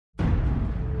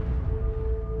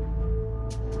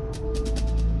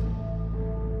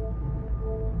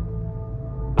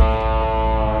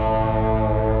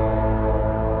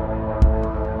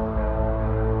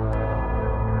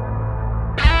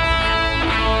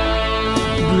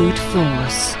brute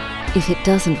force. If it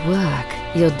doesn't work,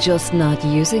 you're just not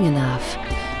using enough.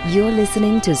 You're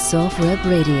listening to SOFREP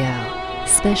Radio.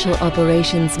 Special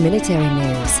Operations Military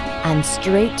News and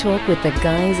straight talk with the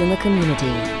guys in the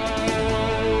community.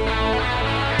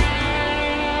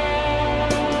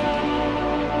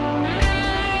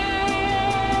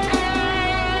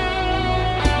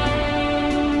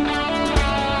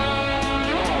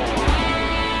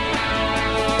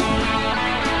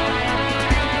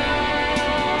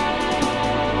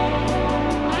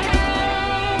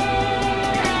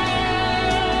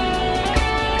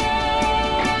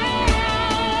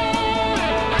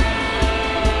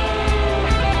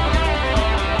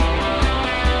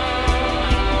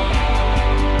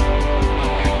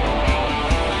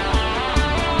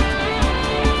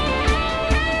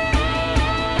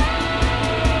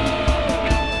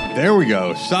 There we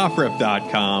go.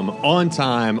 SOFREP.com, on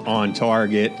time, on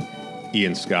target.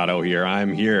 Ian Scotto here.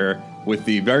 I'm here with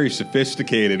the very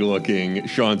sophisticated-looking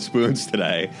Sean Spoons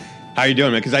today. How you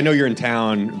doing, man? Because I know you're in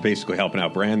town basically helping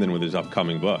out Brandon with his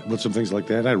upcoming book. With some things like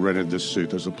that. I rented this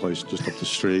suit. There's a place just up the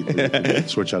street. You can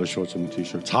switch out of shorts and a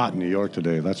T-shirt. It's hot in New York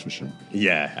today, that's for sure.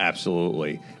 Yeah,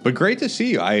 absolutely. But great to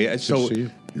see you. Good to see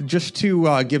you. Just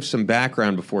to give some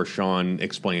background before Sean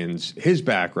explains his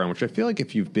background, which I feel like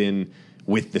if you've been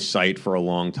with the site for a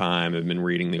long time and been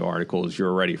reading the articles,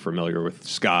 you're already familiar with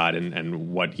Scott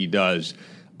and what he does.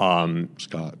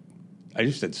 Scott. I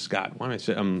just said Scott. Why am I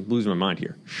saying? I'm losing my mind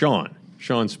here. Sean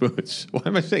Spoons. Why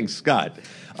am I saying Scott?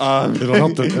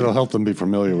 It'll help them be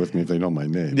familiar with me if they know my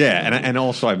name. Yeah, and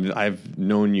also I've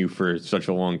known you for such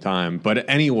a long time. But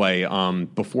anyway,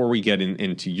 before we get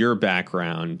into your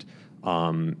background,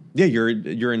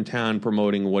 you're in town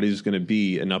promoting what is going to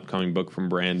be an upcoming book from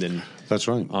Brandon. That's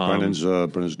right. Brandon's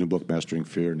new book, Mastering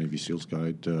Fear, Navy SEALs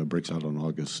Guide, breaks out on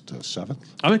August 7th.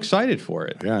 I'm excited for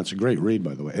it. Yeah, it's a great read,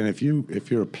 by the way. And if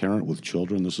you're a parent with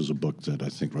children, this is a book that I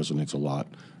think resonates a lot.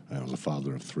 I was a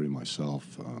father of 3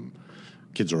 myself.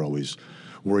 Kids are always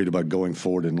worried about going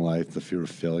forward in life, the fear of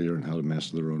failure, and how to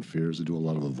master their own fears. They do a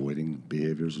lot of avoiding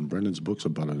behaviors. And Brandon's book's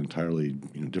about an entirely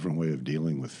different way of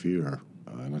dealing with fear.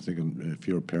 And I think if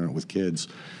you're a parent with kids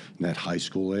in that high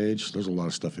school age, there's a lot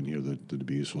of stuff in here that'd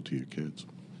be useful to your kids.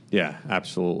 Yeah,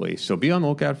 absolutely. So be on the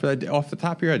lookout for that. Off the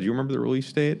top of your head, do you remember the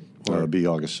release date? It'll be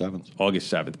August 7th.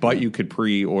 August 7th. But you could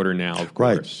pre-order now, of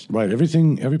course. Right.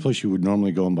 Every place you would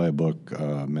normally go and buy a book,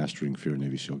 Mastering Fear,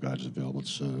 Navy SEAL Guide is available.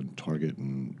 It's Target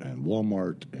and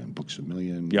Walmart and Books A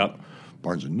Million. Yep.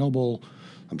 Barnes & Noble.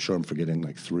 I'm sure I'm forgetting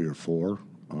like 3 or 4.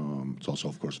 It's also,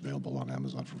 of course, available on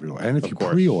Amazon for pre-order. And if you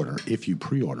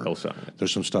pre-order,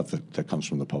 there's some stuff that comes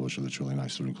from the publisher that's really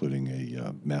nice. They're including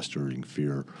a Mastering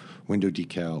Fear window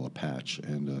decal, a patch,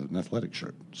 and an athletic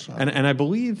shirt. So. And I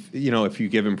believe, if you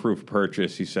give him proof of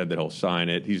purchase, he said that he'll sign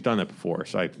it. He's done that before,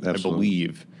 so I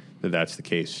believe that's the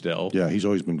case still. Yeah, he's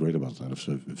always been great about that.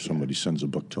 If somebody sends a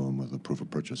book to him with a proof of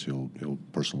purchase, he'll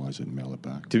personalize it and mail it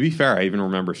back. To be fair, I even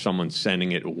remember someone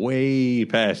sending it way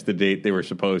past the date they were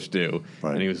supposed to,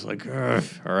 right. And he was like, all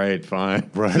right,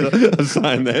 fine. Right. I'll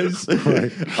sign this.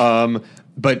 Right.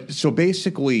 But so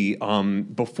basically,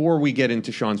 before we get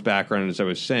into Sean's background, as I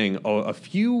was saying, a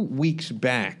few weeks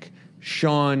back,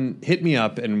 Sean hit me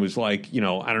up and was like,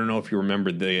 I don't know if you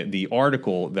remember the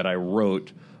article that I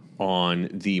wrote on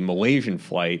the Malaysian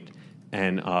flight,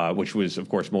 and which was, of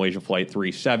course, Malaysian Flight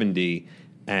 370.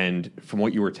 And from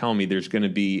what you were telling me, there's going to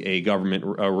be a government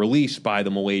release by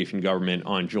the Malaysian government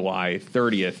on July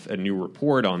 30th, a new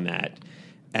report on that.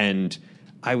 And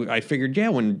I figured,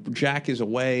 when Jack is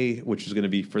away, which is going to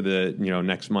be for the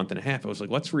next month and a half, I was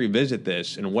like, let's revisit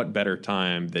this. And what better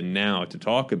time than now to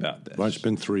talk about this? Well, it's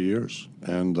been 3 years,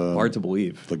 and hard to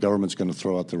believe. The government's going to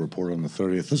throw out the report on the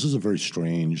 30th. This is a very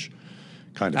strange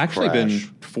kind of actually crash.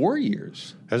 Been 4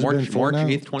 years. Has March, it been 4 March now?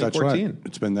 8th, 2014. That's right.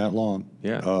 It's been that long.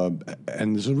 Yeah.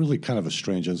 And there's a really kind of a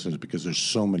strange incident because there's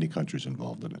so many countries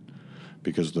involved in it.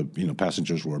 Because the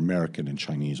passengers were American and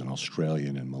Chinese and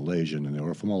Australian and Malaysian, and they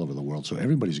were from all over the world. So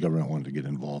everybody's government wanted to get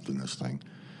involved in this thing.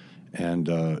 And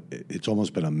it's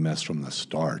almost been a mess from the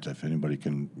start. If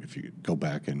you go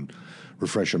back and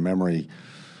refresh your memory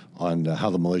on how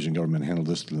the Malaysian government handled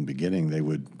this in the beginning, they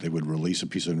would release a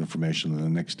piece of information and the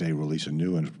next day release a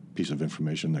new piece of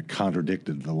information that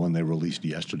contradicted the one they released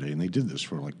yesterday. And they did this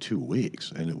for like 2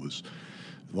 weeks, and it was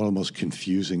one of the most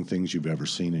confusing things you've ever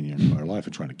seen in your entire life,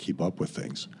 and trying to keep up with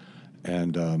things.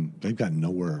 And they've got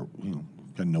nowhere,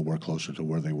 nowhere closer to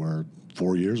where they were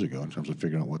 4 years ago in terms of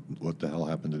figuring out what the hell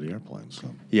happened to the airplanes.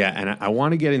 So. Yeah, and I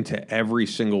want to get into every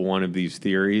single one of these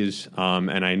theories,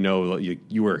 and I know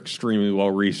you were extremely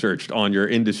well researched on your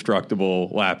indestructible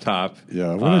laptop.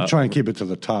 Yeah, I'm going to try and keep it to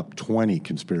the top 20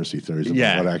 conspiracy theories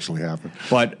about what actually happened.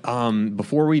 But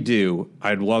before we do,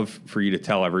 I'd love for you to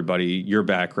tell everybody your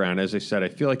background. As I said, I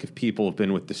feel like if people have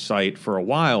been with the site for a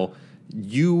while,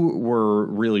 you were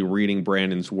really reading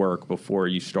Brandon's work before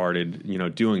you started,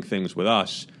 doing things with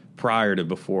us prior to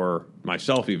before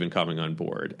myself even coming on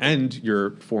board, and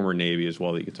your former Navy as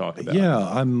well that you could talk about. Yeah,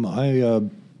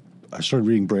 I started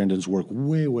reading Brandon's work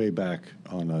way back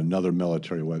on another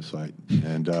military website,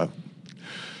 and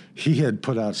he had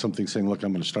put out something saying, "Look,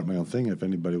 I'm going to start my own thing. If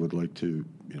anybody would like to,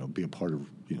 be a part of,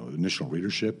 initial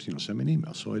readership, send me an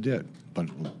email." So I did. A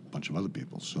bunch of other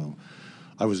people. So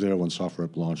I was there when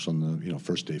SoftRep launched on the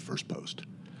first day, first post,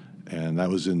 and that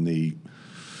was in the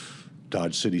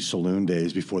Dodge City Saloon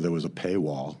days before there was a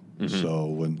paywall. Mm-hmm. So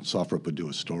when SoftRep would do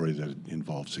a story that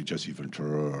involved, say, Jesse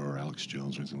Ventura or Alex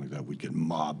Jones or anything like that, we'd get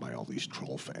mobbed by all these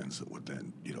troll fans that would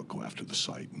then, go after the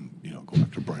site and, go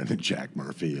after Brandon Jack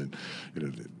Murphy and,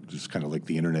 just kind of like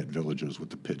the internet villagers with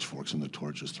the pitchforks and the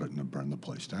torches threatening to burn the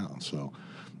place down. So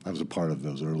I was a part of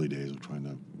those early days of trying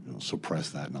to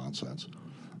suppress that nonsense.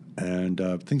 And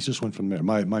things just went from there.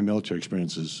 My military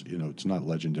experience is, it's not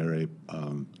legendary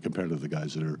compared to the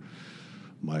guys that are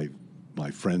my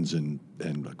friends and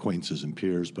acquaintances and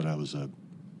peers, but I was a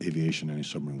aviation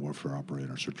anti-submarine warfare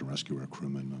operator, search and rescue air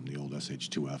crewman on the old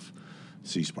SH-2F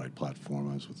Sea Sprite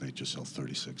platform. I was with HSL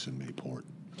 36 in Mayport.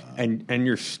 And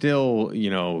you're still,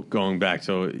 going back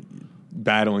to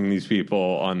battling these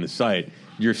people on the site,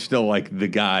 you're still like the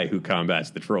guy who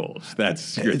combats the trolls.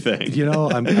 That's your thing.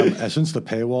 I'm since the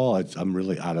paywall, I'm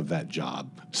really out of that job.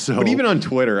 So, but even on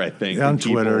Twitter, I think. On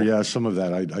Twitter, yeah, some of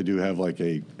that. I do have like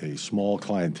a small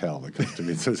clientele that comes to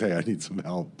me and says, "Hey, I need some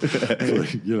help." So, I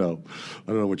don't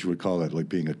know what you would call that, like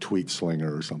being a tweet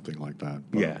slinger or something like that.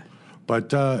 But, yeah. But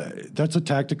that's a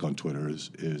tactic on Twitter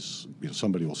is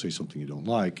somebody will say something you don't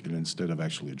like, and instead of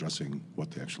actually addressing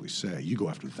what they actually say, you go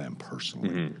after them personally.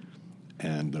 Mm-hmm.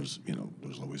 And there's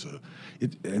always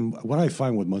and what I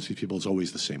find with most of these people is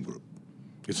always the same group.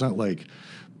 It's not like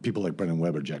people like Brendan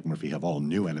Webb or Jack Murphy have all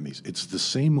new enemies. It's the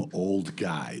same old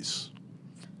guys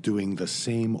doing the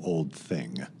same old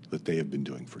thing that they have been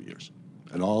doing for years.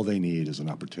 And all they need is an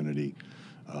opportunity,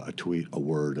 a tweet, a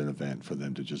word, an event for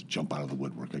them to just jump out of the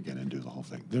woodwork again and do the whole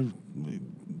thing.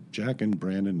 Jack and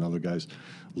Brandon and other guys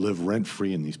live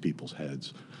rent-free in these people's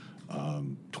heads.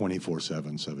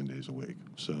 24/7, 7 days a week.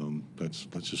 So that's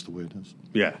just the way it is.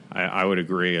 Yeah, I would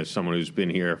agree. As someone who's been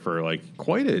here for like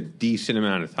quite a decent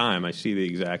amount of time, I see the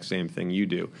exact same thing you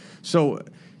do. So,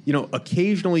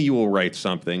 occasionally you will write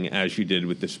something, as you did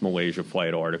with this Malaysia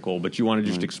flight article, but you want to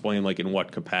just explain like in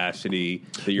what capacity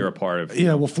that you're a part of.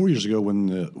 Yeah, well, 4 years ago when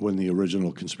the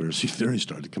original conspiracy theory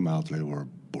started to come out, they were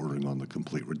bordering on the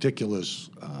complete ridiculous.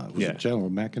 Was it General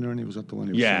McInerney? Was that the one?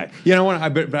 He was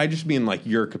saying? But I just mean like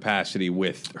your capacity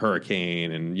with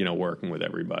Hurricane and working with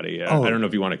everybody. I don't know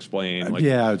if you want to explain. Like,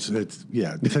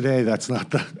 Today that's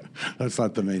not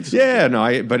the main. Subject. Yeah,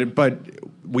 no, but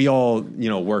we all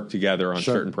work together on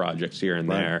certain projects here and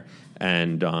there.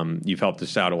 And you've helped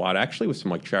us out a lot, actually, with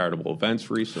some like charitable events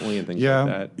recently and things like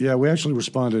that. Yeah, we actually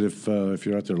responded. If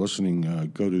you're out there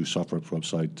listening, go to SoftRep's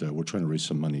website. We're trying to raise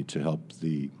some money to help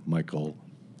the Michael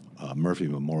Murphy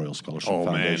Memorial Scholarship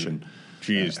Foundation. Man.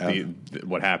 Jeez,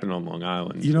 what happened on Long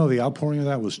Island? The outpouring of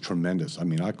that was tremendous. I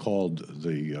mean, I called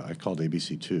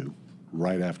ABC2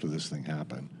 right after this thing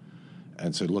happened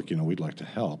and said, "Look, we'd like to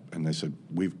help." And they said,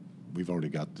 "We've already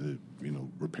got the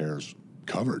repairs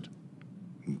covered."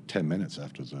 10 minutes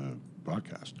after the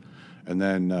broadcast, and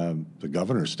then the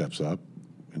governor steps up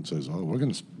and says, "Oh, we're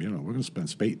going to spend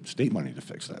state money to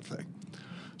fix that thing."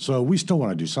 So we still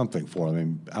want to do something for them. I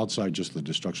mean, outside just the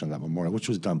destruction of that memorial, which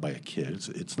was done by a kid.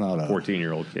 It's not a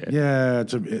 14-year-old kid. Yeah,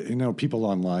 it's people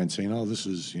online saying, "Oh, this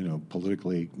is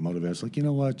politically motivated." It's like, you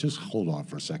know what? Just hold on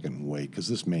for a second and wait, because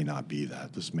this may not be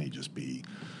that. This may just be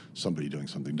somebody doing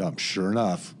something dumb. Sure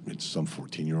enough, it's some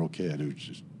 14-year-old kid who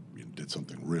just did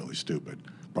something really stupid,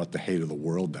 brought the hate of the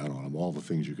world down on him, all the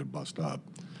things you could bust up.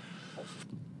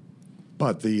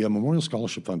 But the Memorial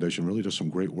Scholarship Foundation really does some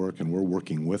great work, and we're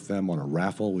working with them on a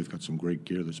raffle. We've got some great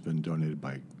gear that's been donated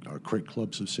by our Crate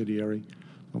Club subsidiary,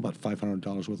 about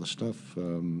 $500 worth of stuff.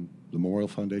 The Memorial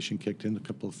Foundation kicked in a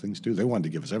couple of things, too. They wanted to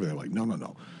give us everything. They're like,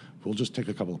 no. We'll just take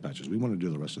a couple of patches. We want to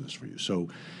do the rest of this for you. So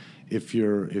if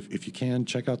you can,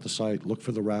 check out the site, look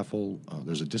for the raffle.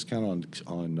 There's a discount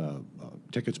on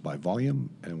tickets by volume,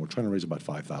 and we're trying to raise about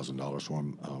 $5,000 for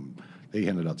them. They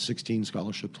handed out 16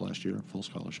 scholarships last year, full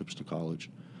scholarships to college.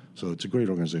 So it's a great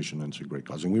organization, and it's a great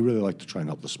cause. And we really like to try and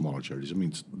help the smaller charities. I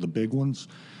mean, the big ones,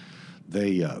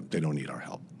 they don't need our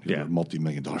help. They're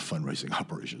multi-million-dollar fundraising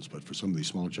operations. But for some of these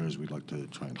smaller charities, we'd like to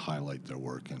try and highlight their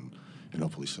work and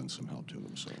hopefully send some help to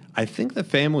them. So I think the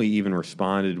family even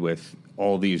responded with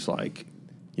all these, like,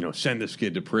 send this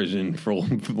kid to prison for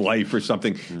life or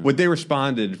something. What they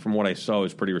responded, from what I saw,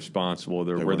 was pretty responsible.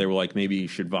 They were like, maybe he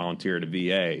should volunteer to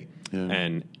VA. Yeah.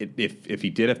 And if he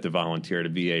did have to volunteer to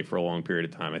VA for a long period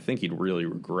of time, I think he'd really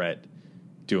regret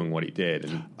doing what he did.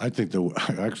 And I think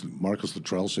actually Marcus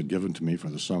Luttrell said, "Give him to me for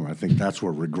the summer." I think that's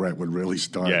where regret would really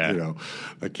start. Yeah.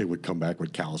 That kid would come back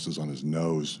with calluses on his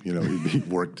nose. He'd be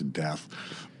worked to death.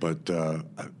 But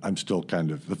I'm still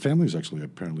the family's actually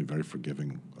apparently very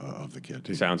forgiving of the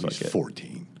kid. Sounds like he's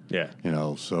 14. Yeah.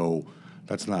 So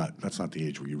that's not the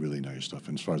age where you really know your stuff.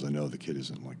 And as far as I know, the kid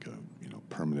isn't like a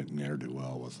permanent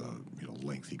ne'er-do-well with a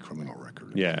lengthy criminal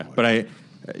record. Yeah, but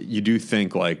you do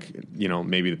think, like,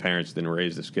 maybe the parents didn't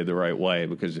raise this kid the right way,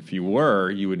 because if you were,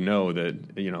 you would know that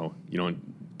you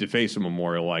don't deface a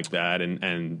memorial like that,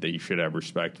 and that you should have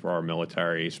respect for our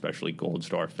military, especially Gold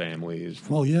Star families.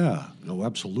 Well, yeah, no,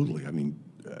 absolutely. I mean,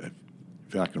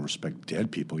 if you're not going to respect dead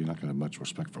people, you're not going to have much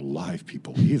respect for live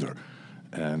people either.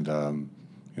 And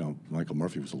Michael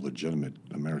Murphy was a legitimate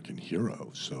American hero.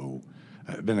 So,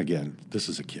 then again, this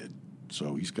is a kid,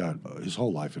 so he's got his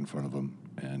whole life in front of him,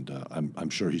 and I'm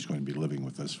sure he's going to be living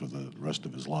with this for the rest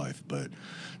of his life. But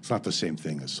it's not the same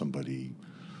thing as somebody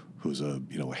who's a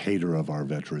hater of our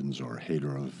veterans or a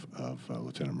hater of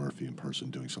Lieutenant Murphy in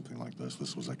person doing something like this.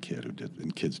 This was a kid who did,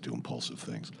 and kids do impulsive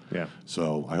things. Yeah.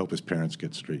 So I hope his parents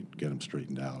get him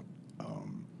straightened out.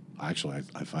 Actually,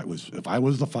 if I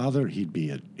was the father, he'd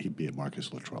be at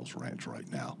Marcus Luttrell's ranch right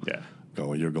now. Yeah.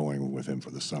 You're going with him for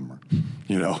the summer.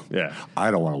 Yeah.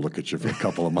 I don't want to look at you for a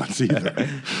couple of months either.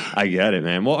 I get it,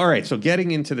 man. Well, all right. So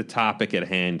getting into the topic at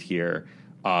hand here,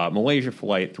 Malaysia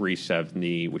Flight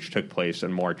 370, which took place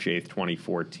on March 8th,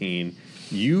 2014.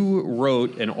 You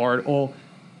wrote an article.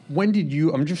 When did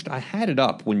you? I had it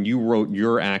up when you wrote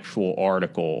your actual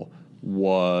article.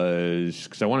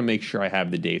 Because I want to make sure I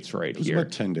have the dates right here. It was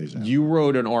about 10 days after. You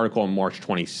wrote an article on March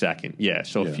 22nd. Yeah,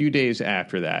 so a few days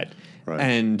after that. Right.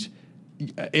 And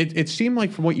it seemed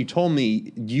like, from what you told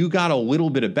me, you got a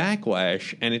little bit of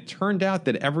backlash, and it turned out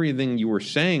that everything you were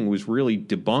saying was really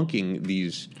debunking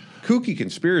these kooky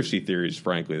conspiracy theories,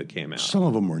 frankly, that came out. Some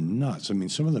of them were nuts. I mean,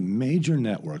 some of the major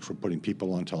networks were putting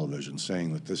people on television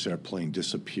saying that this airplane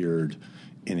disappeared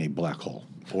in a black hole,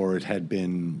 or it had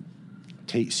been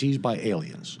seized by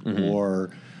aliens, or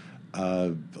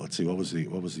let's see, what was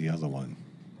the other one?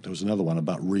 There was another one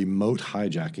about remote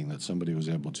hijacking, that somebody was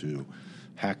able to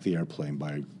hack the airplane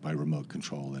by remote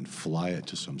control and fly it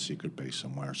to some secret base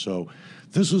somewhere. So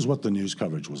this is what the news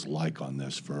coverage was like on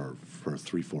this for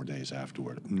 3-4 days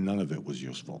afterward. None of it was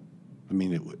useful. I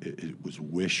mean, it was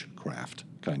wishcraft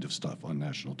kind of stuff on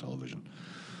national television.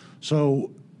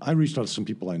 So I reached out to some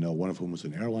people I know, one of whom was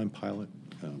an airline pilot.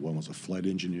 One was a flight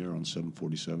engineer on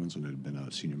 747s and had been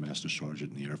a senior master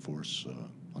sergeant in the Air Force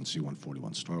on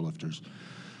C-141 Starlifters.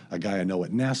 A guy I know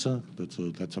at NASA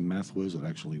that's a math whiz that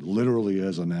actually literally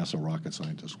is a NASA rocket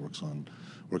scientist, works on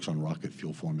rocket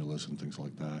fuel formulas and things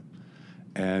like that.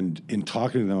 And in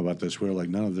talking to them about this, we were like,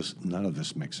 none of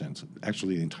this makes sense.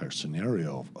 Actually, the entire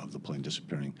scenario of the plane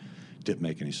disappearing didn't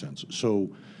make any sense.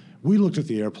 So we looked at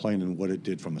the airplane and what it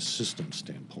did from a system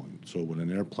standpoint. So when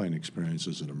an airplane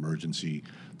experiences an emergency,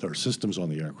 there are systems on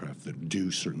the aircraft that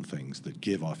do certain things that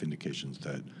give off indications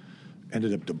that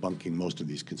ended up debunking most of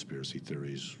these conspiracy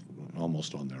theories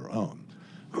almost on their own.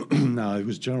 Now, it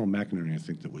was General McInerney, I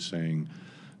think, that was saying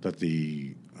that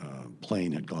the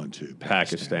plane had gone to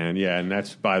Pakistan. Yeah, and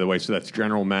that's, by the way, so that's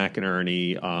General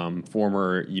McInerney,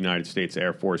 former United States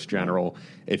Air Force general.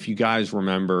 If you guys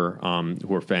remember,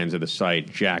 who are fans of the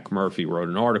site, Jack Murphy wrote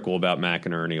an article about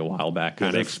McInerney a while back,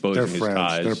 kind of exposing his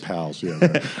ties. They're pals,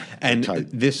 yeah. And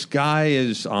this guy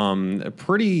is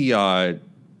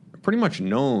pretty much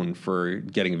known for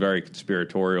getting very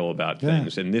conspiratorial about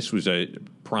things, and this was a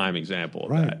prime example of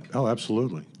that. Oh,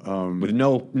 absolutely. With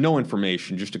no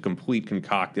information, just a complete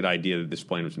concocted idea that this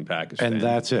plane was in Pakistan. And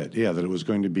that's it, yeah, that it was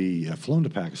going to be flown to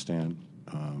Pakistan,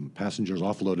 passengers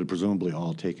offloaded, presumably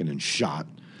all taken and shot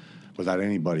without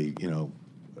anybody,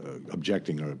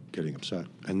 objecting or getting upset.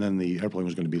 And then the airplane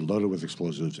was going to be loaded with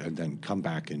explosives and then come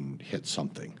back and hit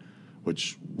something,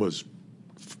 which was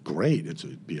great.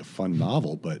 It'd be a fun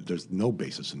novel, but there's no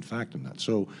basis in fact in that.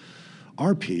 So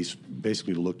our piece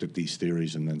basically looked at these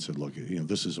theories and then said, look,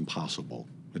 this is impossible.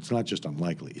 It's not just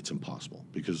unlikely, it's impossible.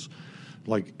 Because,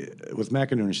 like, with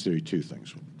McInerney's theory, two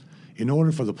things. In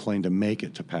order for the plane to make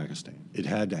it to Pakistan, it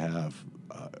had to have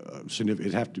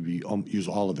it'd have to be use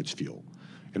all of its fuel.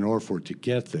 In order for it to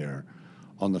get there,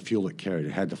 on the fuel it carried,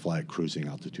 it had to fly at cruising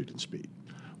altitude and speed.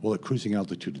 Well, at cruising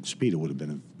altitude and speed, it would have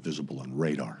been visible on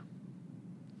radar.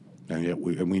 And yet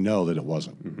we know that it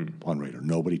wasn't on radar.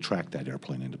 Nobody tracked that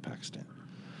airplane into Pakistan.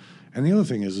 And the other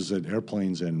thing is that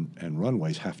airplanes and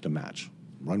runways have to match.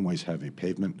 Runways have a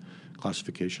pavement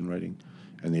classification rating,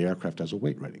 and the aircraft has a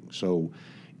weight rating. So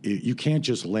you can't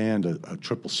just land a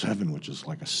 777, which is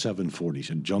like a 740,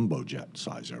 a jumbo jet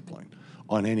size airplane,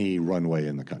 on any runway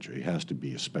in the country. It has to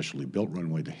be a specially built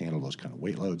runway to handle those kind of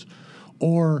weight loads.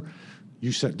 Or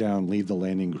you set down, leave the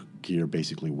landing gear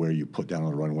basically where you put down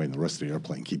on the runway, and the rest of the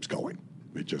airplane keeps going.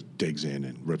 It just digs in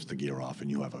and rips the gear off, and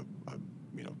you have a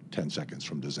 10 seconds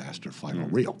from disaster final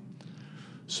reel.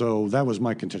 So that was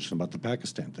my contention about the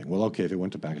Pakistan thing. Well, okay, if it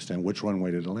went to Pakistan, which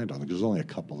runway did it land on? Because there's only a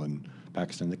couple in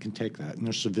Pakistan that can take that, and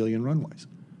they're civilian runways.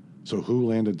 So who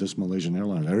landed this Malaysian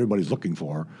airline that everybody's looking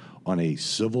for on a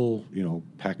civil,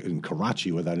 in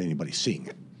Karachi without anybody seeing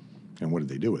it? And what did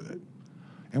they do with it?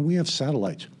 And we have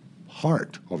satellites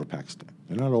parked over Pakistan.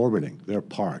 They're not orbiting. They're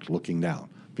parked looking down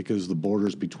because the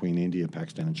borders between India,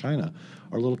 Pakistan, and China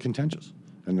are a little contentious.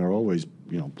 And they're always,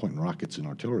 pointing rockets and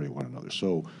artillery at one another.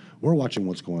 So we're watching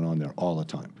what's going on there all the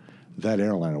time. That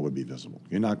airliner would be visible.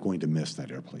 You're not going to miss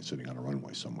that airplane sitting on a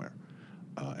runway somewhere.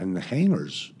 And the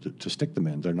hangars to stick them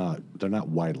in, they're not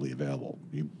widely available.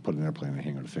 You put an airplane in a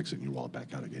hangar to fix it, and you roll it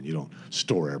back out again. You don't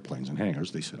store airplanes in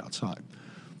hangars; they sit outside.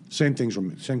 Same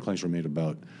claims were made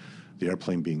about the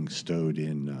airplane being stowed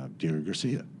in Diego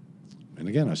Garcia. And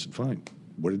again, I said, fine.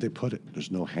 Where did they put it?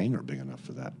 There's no hangar big enough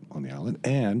for that on the island,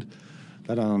 and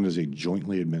that island is a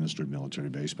jointly administered military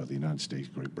base by the United States,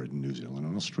 Great Britain, New Zealand,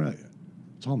 and Australia.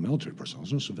 It's all military personnel.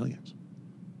 There's no civilians.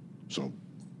 So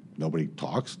nobody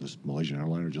talks. This Malaysian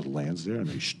airliner just lands there, and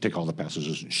they take all the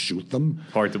passengers and shoot them.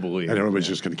 Hard to believe. And everybody's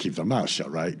just going to keep their mouth shut,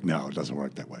 right? No, it doesn't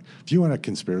work that way. If you want a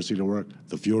conspiracy to work,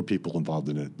 the fewer people involved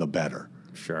in it, the better.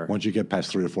 Sure. Once you get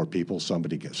past 3 or 4 people,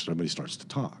 somebody starts to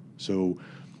talk. So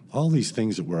all these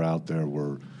things that were out there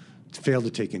failed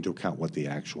to take into account what the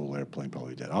actual airplane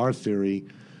probably did. Our theory,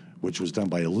 which was done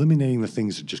by eliminating the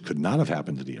things that just could not have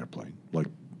happened to the airplane, like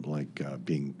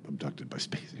being abducted by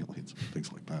space aliens,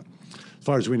 things like that. As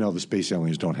far as we know, the space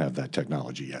aliens don't have that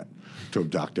technology yet to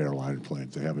abduct airline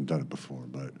planes. They haven't done it before.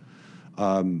 But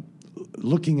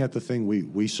looking at the thing,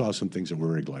 we saw some things that were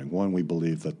very glaring. One, we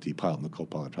believe that the pilot and the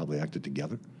co-pilot probably acted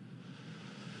together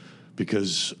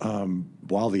because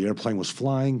while the airplane was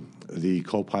flying, the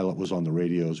co-pilot was on the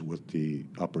radios with the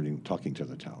operating, talking to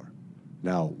the tower.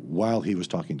 Now, while he was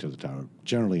talking to the tower,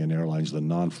 generally in airlines, the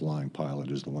non-flying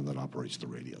pilot is the one that operates the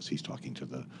radios. He's talking to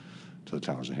the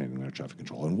towers and handling air traffic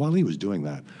control. And while he was doing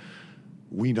that,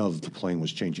 we know that the plane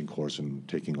was changing course and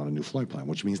taking on a new flight plan,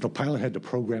 which means the pilot had to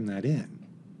program that in.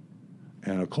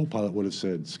 And a co-pilot would have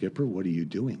said, "Skipper, what are you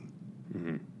doing?"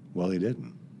 Mm-hmm. Well, he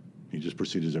didn't. He just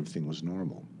proceeded as everything was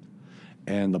normal.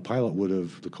 And the co-pilot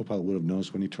would have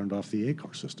noticed when he turned off the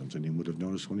ACAR systems, and he would have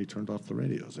noticed when he turned off the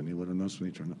radios, and he would have noticed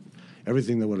when he turned off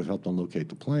everything that would have helped him locate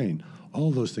the plane. All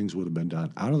of those things would have been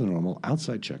done out of the normal,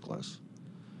 outside checklists.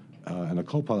 And a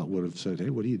co-pilot would have said, "Hey,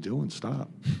 what are you doing?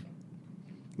 Stop."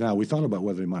 Now, we thought about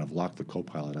whether he might have locked the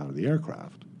co-pilot out of the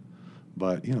aircraft,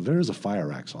 but there is a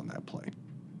fire axe on that plane.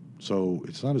 So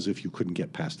it's not as if you couldn't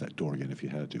get past that door again if you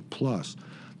had to. Plus,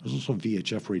 there's also a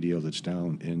VHF radio that's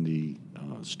down in the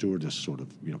stewardess sort of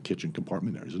kitchen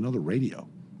compartment there. There's another radio.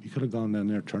 You could have gone down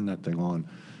there, turned that thing on,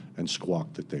 and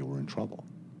squawked that they were in trouble,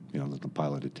 that the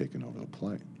pilot had taken over the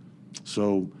plane.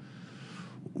 So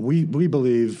we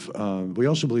believe, we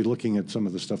also believe, looking at some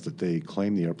of the stuff that they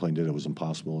claimed the airplane did, it was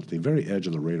impossible. At the very edge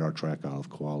of the radar track out of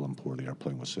Kuala Lumpur, the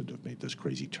airplane was said to have made this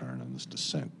crazy turn and this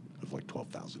descent of like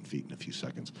 12,000 feet in a few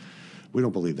seconds. We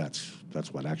don't believe that's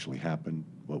what actually happened.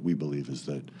 What we believe is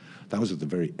that was at the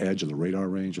very edge of the radar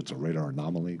range. It's a radar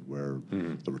anomaly where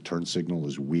the return signal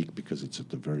is weak because it's at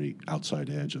the very outside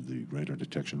edge of the radar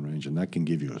detection range, and that can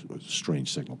give you a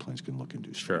strange signal. Planes can look and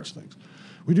do strange things.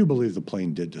 We do believe the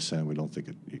plane did descend. We don't think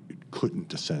it couldn't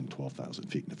descend 12,000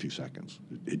 feet in a few seconds.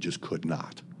 It just could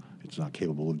not. It's not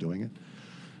capable of doing it.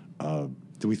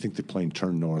 Do we think the plane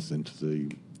turned north into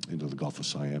the Gulf of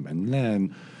Siam and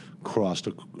then crossed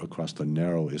across the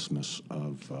narrow isthmus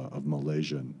of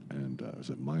Malaysia and is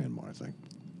it Myanmar, I think.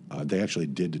 They actually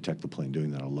did detect the plane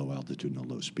doing that at a low altitude and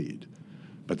a low speed.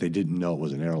 But they didn't know it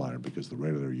was an airliner because the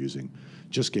radar they were using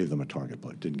just gave them a target,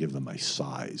 but it didn't give them a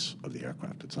size of the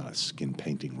aircraft. It's not a skin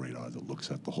painting radar that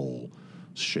looks at the whole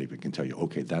shape. It can tell you,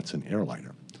 okay, that's an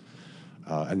airliner.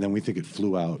 And then we think it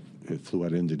flew out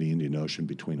into the Indian Ocean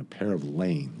between a pair of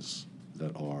lanes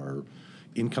that are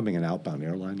incoming and outbound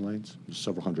airline lanes. There's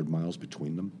several hundred miles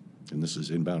between them. And this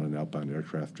is inbound and outbound air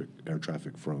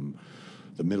traffic from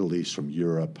the Middle East, from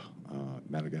Europe,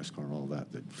 Madagascar, and all that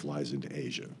flies into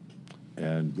Asia.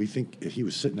 And we think if he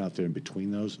was sitting out there in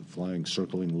between those, flying,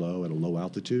 circling low at a low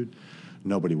altitude,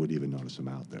 nobody would even notice him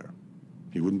out there.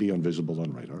 He wouldn't be invisible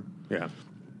on radar. Yeah.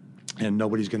 And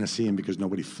nobody's going to see him because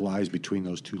nobody flies between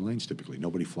those two lanes typically.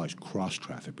 Nobody flies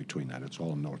cross-traffic between that. It's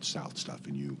all north-south stuff,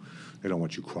 and they don't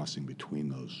want you crossing between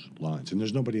those lines. And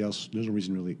there's no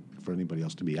reason really for anybody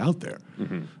else to be out there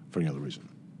for any other reason.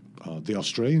 The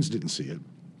Australians didn't see it.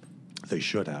 They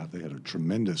should have. They had a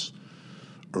tremendous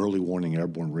early warning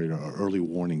airborne radar, or early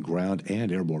warning ground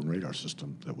and airborne radar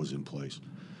system that was in place.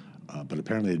 But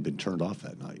apparently it had been turned off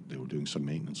that night. They were doing some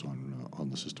maintenance on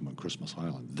the system on Christmas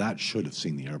Island. That should have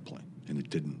seen the airplane, and it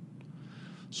didn't.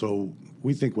 So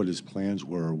we think what his plans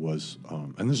were was,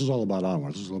 and this is all about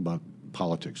Anwar. This is all about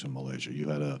politics in Malaysia. You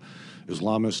had a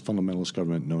Islamist fundamentalist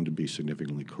government known to be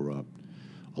significantly corrupt.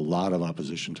 A lot of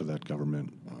opposition to that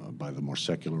government by the more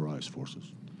secularized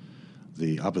forces.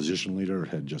 The opposition leader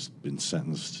had just been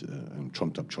sentenced and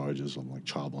trumped up charges on like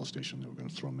child molestation. They were going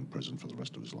to throw him in prison for the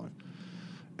rest of his life.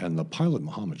 And the pilot,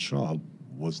 Mohammed Shah,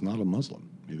 was not a Muslim,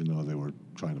 even though they were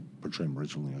trying to portray him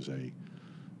originally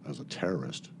as a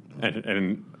terrorist.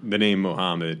 And the name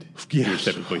Mohammed, you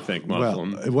typically think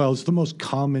Muslim. Well, it's the most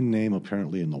common name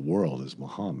apparently in the world is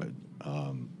Mohammed.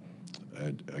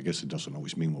 I guess it doesn't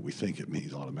always mean what we think it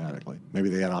means automatically. Maybe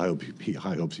they had high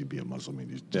hopes he'd be a Muslim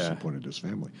and he's disappointed his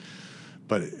family.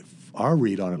 But our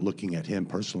read on it, looking at him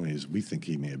personally, is we think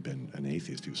he may have been an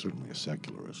atheist. He was certainly a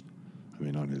secularist. I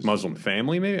mean, on his Muslim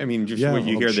family, maybe. I mean, just when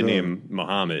you hear the name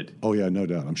Muhammad. Oh yeah, no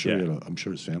doubt. I'm sure. I'm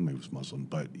sure his family was Muslim,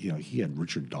 but he had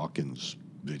Richard Dawkins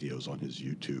videos on his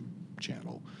YouTube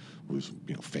channel. Who was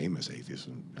famous atheist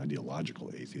and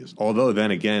ideological atheist. Although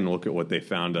then again, look at what they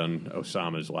found on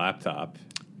Osama's laptop.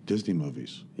 Disney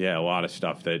movies. Yeah, a lot of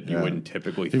stuff that you wouldn't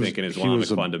typically think an Islamic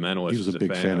fundamentalist. He was a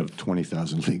big fan of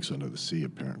 20,000 Leagues Under the Sea,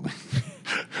 apparently.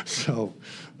 So,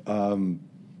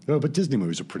 but Disney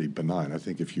movies are pretty benign. I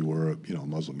think if you were a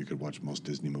Muslim, you could watch most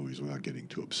Disney movies without getting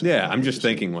too upset. Yeah, I'm just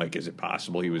thinking, is it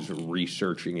possible he was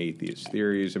researching atheist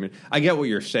theories? I mean, I get what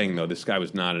you're saying, though. This guy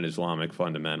was not an Islamic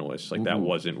fundamentalist. That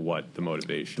wasn't what the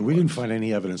motivation was. We didn't find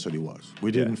any evidence that he was.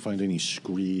 We didn't find any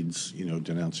screeds,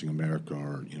 denouncing America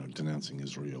or, denouncing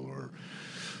Israel or...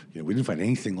 we didn't find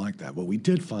anything like that. What we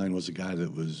did find was a guy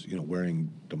that was,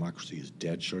 wearing "Democracy is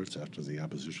Dead" shirts after the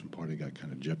opposition party got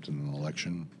kind of gypped in an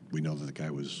election. We know that the guy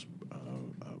was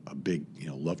a big,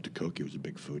 loved to cook. He was a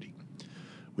big foodie.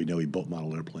 We know he built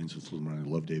model airplanes and flew them around. He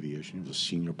loved aviation. He was a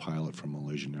senior pilot for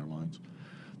Malaysian Airlines.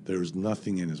 There was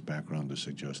nothing in his background to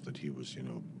suggest that he was,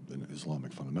 an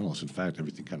Islamic fundamentalist. In fact,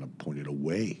 everything kind of pointed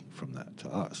away from that to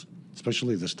us,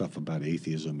 especially the stuff about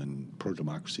atheism and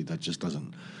pro-democracy. That just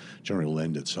doesn't generally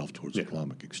lend itself towards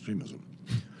Islamic extremism.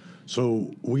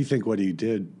 So we think what he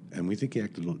did, and we think he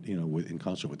acted, in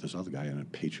concert with this other guy in a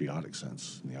patriotic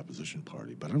sense in the opposition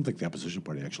party. But I don't think the opposition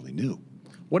party actually knew.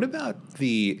 What about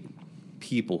the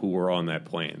people who were on that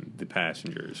plane, the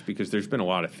passengers? Because there's been a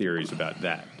lot of theories about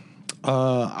that.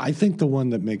 I think the one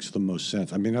that makes the most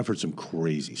sense, I mean, I've heard some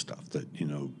crazy stuff that,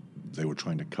 they were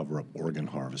trying to cover up organ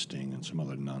harvesting and some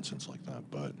other nonsense like that.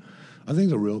 But I think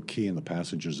the real key in the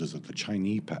passengers is that the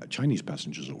Chinese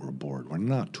passengers that were aboard were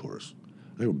not tourists.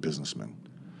 They were businessmen,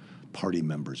 party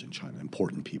members in China,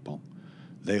 important people.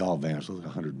 They all vanished. There was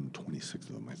like 126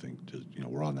 of them, I think,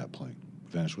 were on that plane.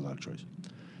 Vanished without a trace.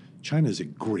 China is a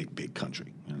great big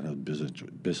country. It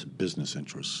has business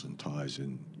interests and ties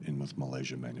in with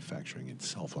Malaysia, manufacturing and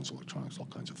cell phones, electronics, all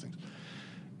kinds of things.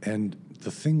 And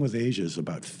the thing with Asia is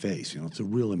about face. It's a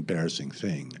real embarrassing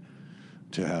thing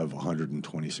to have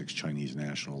 126 Chinese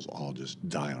nationals all just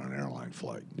die on an airline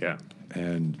flight. Yeah.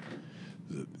 And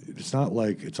it's not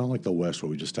like the West where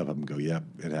we just step up and go, yep,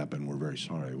 it happened, we're very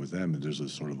sorry. With them, there's a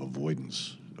sort of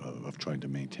avoidance of trying to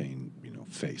maintain,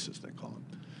 face, as they call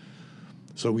it.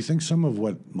 So we think some of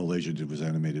what Malaysia did was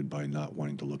animated by not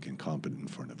wanting to look incompetent in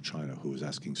front of China, who was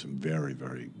asking some very,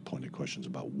 very pointed questions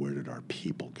about where did our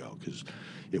people go? Because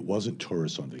it wasn't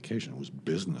tourists on vacation. It was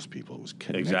business people. It was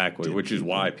connected. Exactly, which is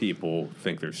why people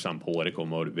think there's some political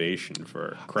motivation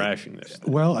for crashing this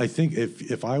thing. Well, I think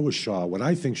if I was Shah, what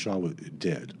I think Shah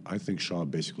did, I think Shah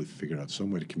basically figured out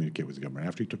some way to communicate with the government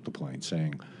after he took the plane,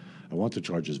 saying, I want the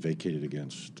charges vacated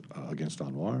against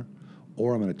Anwar,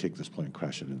 or I'm going to take this plane and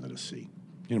crash it into the sea.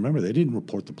 Remember, they didn't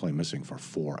report the plane missing for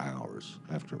 4 hours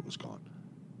after it was gone.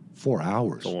 4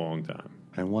 hours. It's a long time.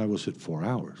 And why was it 4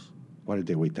 hours? Why did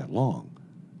they wait that long?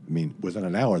 I mean, within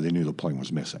an hour, they knew the plane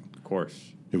was missing. Of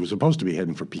course. It was supposed to be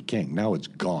heading for Peking. Now it's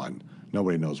gone.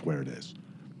 Nobody knows where it is.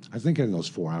 I think in those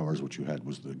 4 hours, what you had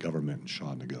was the government and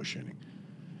Shah negotiating.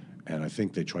 And I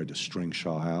think they tried to string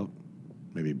Shah out,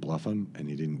 maybe bluff him, and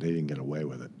they didn't get away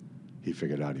with it. He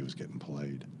figured out he was getting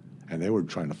played. And they were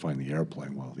trying to find the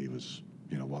airplane while he was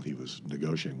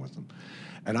negotiating with them.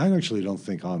 And I actually don't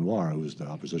think Anwar, who was the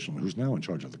opposition, who's now in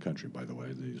charge of the country, by the way,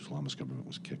 the Islamist government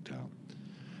was kicked out.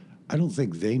 I don't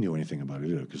think they knew anything about it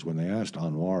either, because when they asked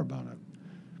Anwar about it,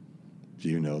 do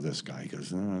you know this guy? He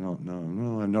goes, no, I don't know.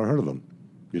 No, I've never heard of him.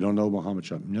 You don't know Mohammed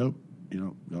Shah? Nope.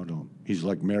 No, don't. He's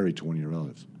like married to one of your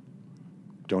relatives.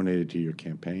 Donated to your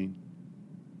campaign.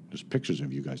 There's pictures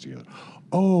of you guys together.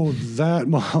 Oh, that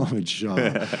Mohammed Shah.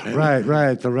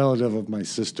 Right. The relative of my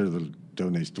sister that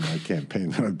donates to my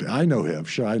campaign. I know him.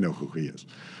 Sure, I know who he is.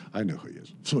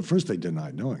 So at first they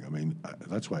denied knowing. I mean,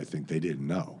 that's why I think they didn't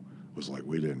know. It was like,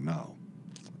 we didn't know.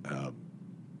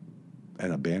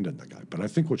 And abandoned the guy. But I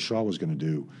think what Shah was going to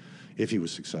do, if he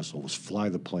was successful, was fly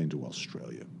the plane to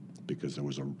Australia, because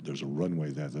there's a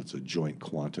runway there that's a joint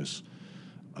Qantas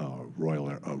Royal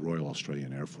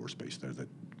Australian Air Force base there that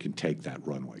can take that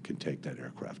runway, can take that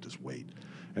aircraft as weight.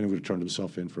 And he would have turned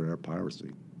himself in for air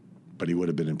piracy. But he would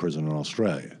have been in prison in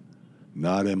Australia,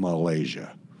 not in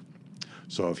Malaysia.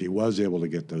 So if he was able to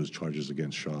get those charges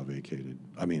against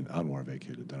Anwar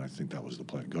vacated, then I think that was the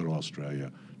plan. Go to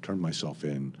Australia, turn myself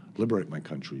in, liberate my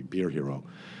country, be a hero.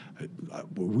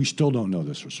 We still don't know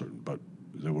this for certain, but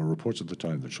there were reports at the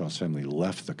time that Shah's family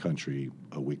left the country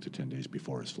a week to 10 days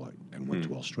before his flight and went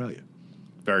to Australia.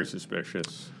 Very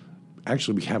suspicious.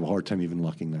 Actually, we have a hard time even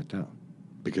locking that down,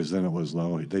 because then it was,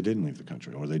 no, they didn't leave the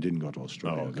country, or they didn't go to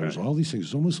Australia. Oh, okay. There's all these things.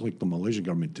 It's almost like the Malaysian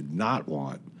government did not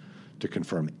want to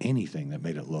confirm anything that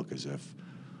made it look as if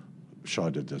Shah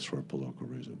did this for a political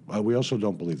reason. We also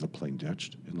don't believe the plane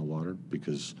ditched in the water,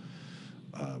 because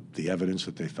the evidence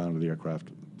that they found of the aircraft,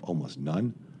 almost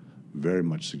none, very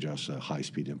much suggests a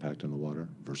high-speed impact in the water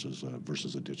versus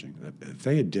a ditching. If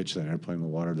they had ditched that airplane in the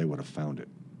water, they would have found it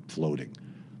floating.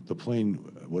 The plane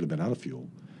would have been out of fuel.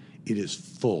 It is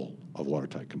full of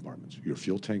watertight compartments. Your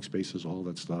fuel tank spaces, all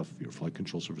that stuff, your flight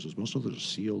control surfaces, most of those are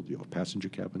sealed. You have a passenger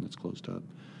cabin that's closed up.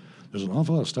 There's an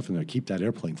awful lot of stuff in there to keep that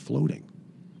airplane floating.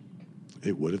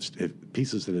 It would have,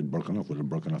 pieces that had broken off would have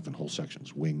broken off in whole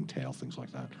sections, wing, tail, things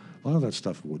like that. A lot of that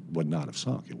stuff would not have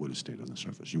sunk. It would have stayed on the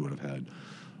surface. You would have had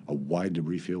a wide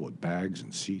debris field with bags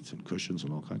and seats and cushions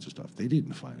and all kinds of stuff. They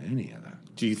didn't find any of that.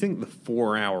 Do you think the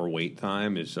 4-hour wait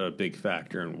time is a big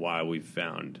factor in why we've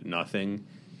found nothing?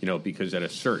 Because at a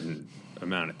certain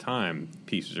amount of time,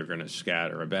 pieces are going to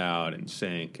scatter about and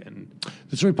sink. And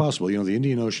it's very possible. The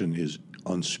Indian Ocean is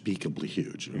unspeakably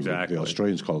huge. Exactly. The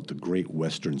Australians call it the Great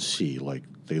Western Sea. Like,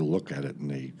 they look at it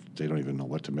and they don't even know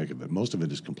what to make of it. Most of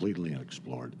it is completely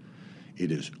unexplored.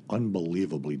 It is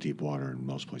unbelievably deep water in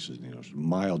most places in the ocean.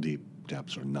 Mile-deep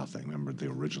depths are nothing. Remember, they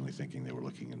were originally thinking they were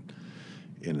looking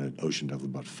in an ocean depth of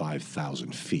about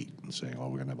 5,000 feet and saying, we're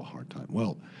going to have a hard time.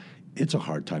 Well, it's a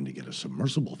hard time to get a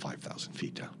submersible 5,000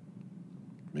 feet down.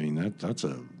 I mean, that's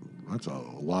a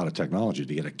lot of technology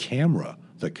to get a camera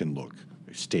that can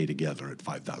stay together at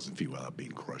 5,000 feet without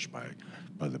being crushed by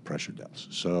the pressure depths.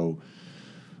 So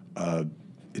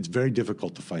it's very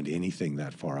difficult to find anything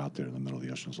that far out there in the middle of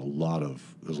the ocean. There's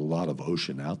a lot of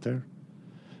ocean out there,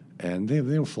 and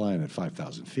they were flying at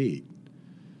 5,000 feet,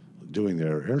 doing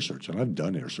their air search. And I've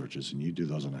done air searches, and you do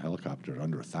those on a helicopter at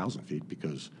under 1,000 feet,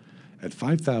 because at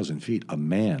 5,000 feet, a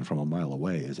man from a mile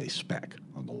away is a speck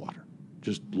on the water.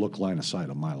 Just look line of sight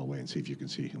a mile away and see if you can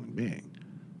see a human being.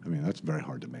 I mean, that's very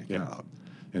hard to make out.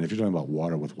 And if you're talking about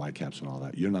water with whitecaps and all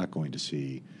that, you're not going to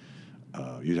see.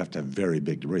 You'd have to have very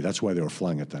big debris. That's why they were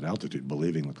flying at that altitude,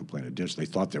 believing the plane had ditched. They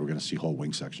thought they were going to see whole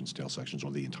wing sections, tail sections,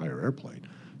 or the entire airplane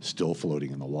still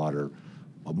floating in the water,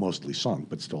 mostly sunk,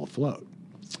 but still afloat.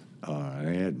 And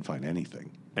they didn't find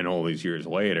anything. And all these years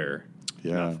later,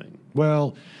 nothing.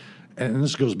 Well, and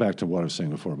this goes back to what I was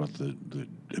saying before about the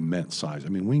immense size. I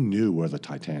mean, we knew where the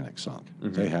Titanic sunk.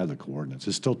 Mm-hmm. They had the coordinates.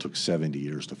 It still took 70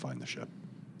 years to find the ship.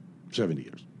 70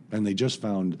 years. And they just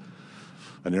found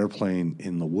an airplane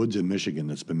in the woods in Michigan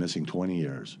that's been missing 20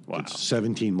 years. Wow. It's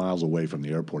 17 miles away from the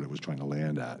airport it was trying to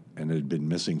land at, and it had been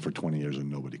missing for 20 years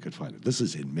and nobody could find it. This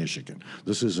is in Michigan.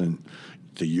 This isn't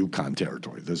the Yukon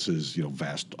territory. This is,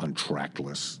 vast,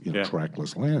 untrackless,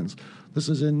 trackless lands. This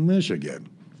is in Michigan.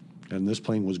 And this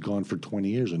plane was gone for 20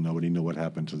 years and nobody knew what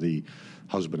happened to the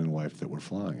husband and wife that were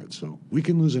flying it. So we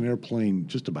can lose an airplane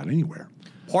just about anywhere.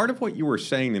 Part of what you were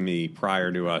saying to me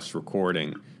prior to us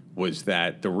recording was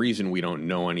that the reason we don't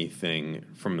know anything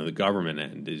from the government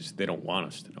end is they don't want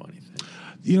us to know anything.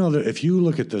 You know, if you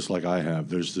look at this like I have,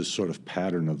 there's this sort of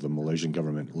pattern of the Malaysian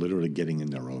government literally getting in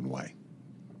their own way.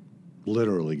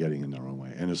 Literally getting in their own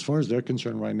way. And as far as they're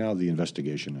concerned right now, the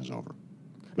investigation is over.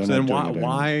 So then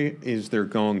why is there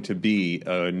going to be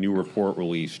a new report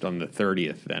released on the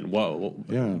 30th then?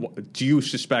 Do you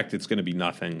suspect it's going to be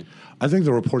nothing? I think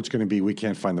the report's going to be, we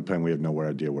can't find the plane, we have no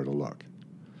idea where to look.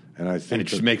 And I think it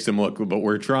just makes them look, but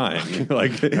we're trying.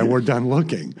 And we're done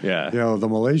looking. Yeah. You know, the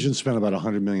Malaysians spent about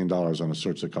 $100 million on a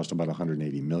search that cost about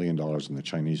 $180 million, and the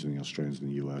Chinese and the Australians and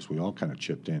the U.S., we all kind of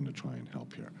chipped in to try and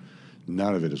help here.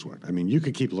 None of it has worked. I mean, you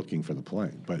could keep looking for the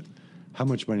plane, but how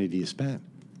much money do you spend?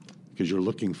 Because you're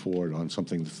looking for it on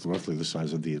something that's roughly the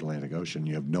size of the Atlantic Ocean.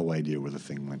 You have no idea where the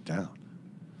thing went down.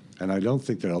 And I don't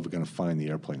think they're ever going to find the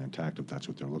airplane intact if that's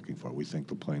what they're looking for. We think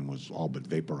the plane was all but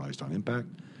vaporized on impact.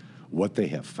 What they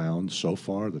have found so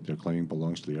far that they're claiming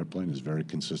belongs to the airplane is very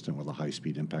consistent with a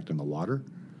high-speed impact in the water.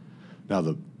 Now,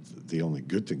 the only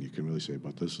good thing you can really say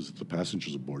about this is that the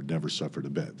passengers aboard never suffered a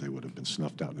bit. They would have been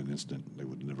snuffed out in an instant. They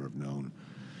would never have known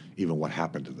even what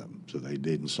happened to them, so they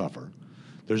didn't suffer.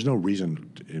 There's no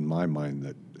reason in my mind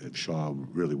that if Shaw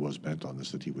really was bent on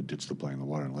this, that he would ditch the plane in the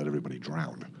water and let everybody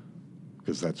drown,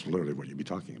 because that's literally what you'd be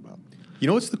talking about. You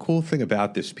know what's the cool thing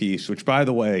about this piece, which, by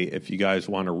the way, if you guys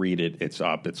want to read it, it's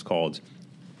up. It's called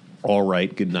All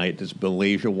Right, Good Night. Does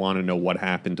Malaysia Want to Know What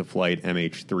Happened to Flight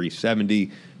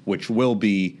MH370, which will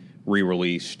be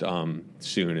re-released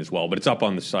soon as well. But it's up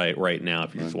on the site right now.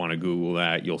 If you just want to Google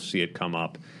that, you'll see it come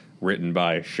up. Written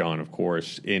by Sean, of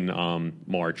course, in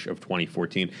March of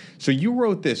 2014. So you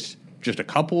wrote this just a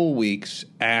couple of weeks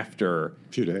after.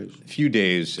 Few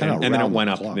days. And then it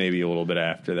went up maybe a little bit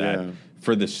after that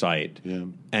for the site. Yeah.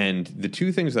 And the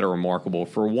two things that are remarkable,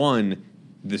 for one,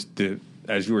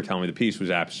 as you were telling me, the piece was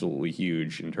absolutely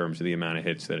huge in terms of the amount of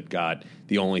hits that it got.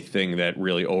 The only thing that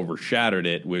really overshadowed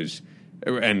it was,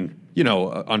 and you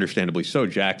know, understandably so,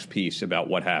 Jack's piece about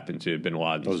what happened to Bin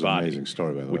Laden's body. That was an amazing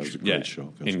story, by the way. That was a great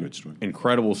show. That was a great story.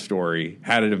 Incredible story.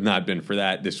 Had it have not been for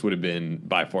that, this would have been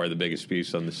by far the biggest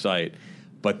piece on the site.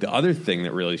 But the other thing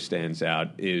that really stands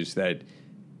out is that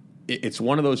it's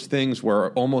one of those things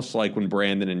where, almost like when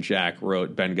Brandon and Jack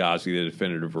wrote Benghazi, the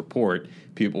definitive report,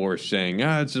 people were saying,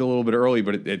 it's a little bit early,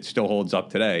 but it still holds up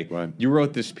today. Right. You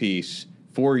wrote this piece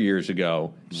 4 years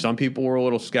ago. Some people were a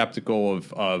little skeptical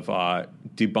of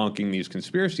debunking these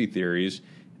conspiracy theories,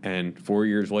 and 4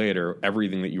 years later,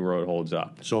 everything that you wrote holds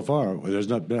up. So far,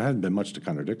 there hasn't been much to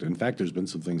contradict it. In fact, there's been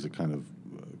some things that kind of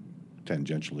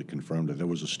tangentially confirmed it. There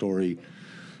was a story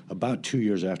about 2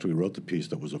 years after we wrote the piece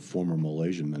that was a former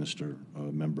Malaysian minister, a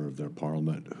member of their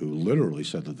parliament, who literally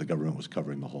said that the government was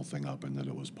covering the whole thing up and that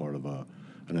it was part of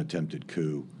an attempted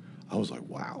coup. I was like,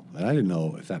 wow. And I didn't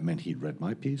know if that meant he'd read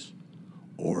my piece,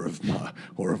 or if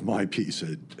my piece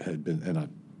had been. And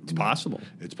it's possible.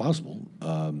 It's possible.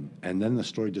 And then the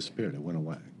story disappeared. It went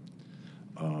away.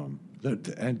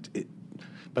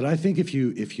 But I think if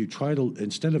you try to,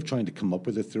 instead of trying to come up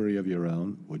with a theory of your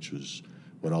own, which was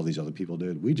what all these other people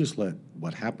did, we just let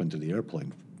what happened to the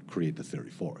airplane create the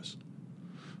theory for us.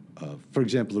 For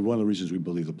example, one of the reasons we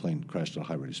believe the plane crashed at a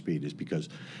high rate of speed is because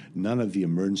none of the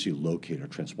emergency locator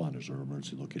transponders or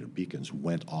emergency locator beacons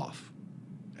went off.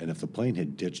 And if the plane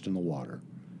had ditched in the water,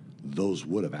 those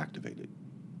would have activated.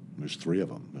 There's three of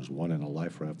them. There's one in a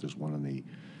life raft. There's one in the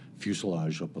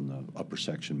fuselage up on the upper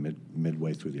section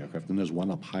midway through the aircraft. And there's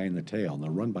one up high in the tail, and they're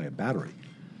run by a battery.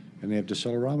 And they have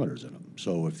decelerometers in them.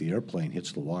 So if the airplane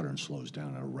hits the water and slows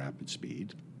down at a rapid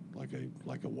speed,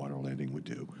 like a water landing would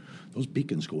do, those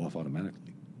beacons go off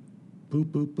automatically. Boop,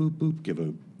 boop, boop, boop. Give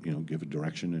a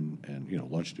direction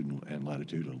and longitude and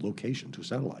latitude and location to a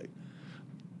satellite.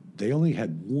 They only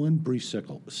had one brief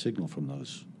signal from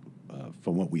those,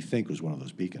 from what we think was one of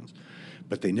those beacons.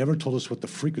 But they never told us what the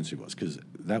frequency was, because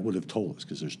that would have told us,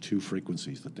 because there's two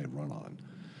frequencies that they run on.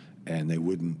 And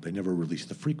they never released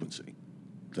the frequency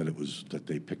that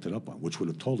they picked it up on, which would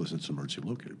have told us it's an emergency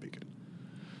locator beacon.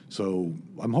 So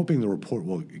I'm hoping the report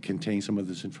will contain some of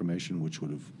this information, which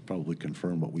would have probably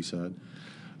confirmed what we said,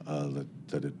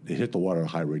 that it hit the water at a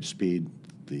high rate of speed.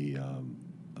 The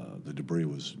debris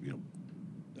was,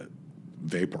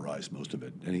 vaporized, most of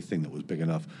it. Anything that was big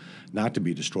enough not to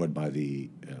be destroyed by the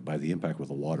impact with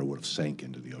the water would have sank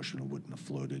into the ocean and wouldn't have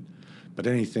floated. But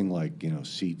anything like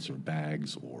seats or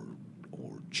bags or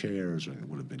chairs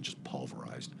would have been just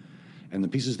pulverized. And the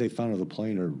pieces they found of the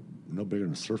plane are no bigger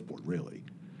than a surfboard, really.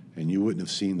 And you wouldn't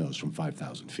have seen those from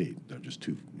 5,000 feet. They're just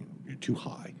you're too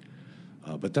high.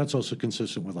 But that's also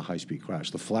consistent with a high-speed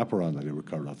crash. The flaperon that they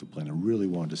recovered off the plane, I really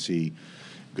wanted to see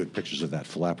good pictures of that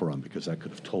flaperon because that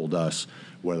could have told us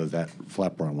whether that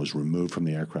flaperon was removed from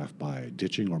the aircraft by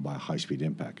ditching or by high-speed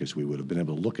impact, because we would have been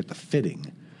able to look at the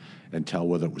fitting and tell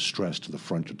whether it was stressed to the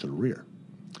front or to the rear.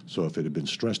 So if it had been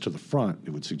stressed to the front,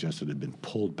 it would suggest it had been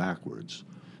pulled backwards,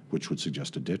 which would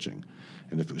suggest a ditching.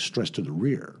 And if it was stressed to the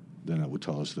rear, then that would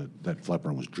tell us that that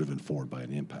flaperon was driven forward by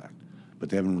an impact. But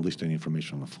they haven't released any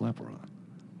information on the flaperon.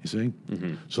 You see?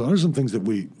 Mm-hmm. So there are some things that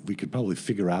we could probably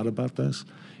figure out about this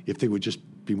if they would just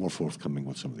be more forthcoming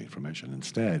with some of the information.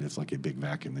 Instead, it's like a big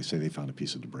vacuum. They say they found a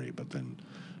piece of debris, but then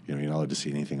you're not allowed to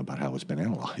see anything about how it's been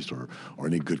analyzed or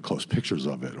any good close pictures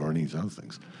of it or any of these other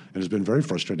things. And it's been very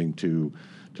frustrating to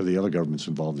the other governments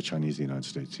involved, the Chinese, the United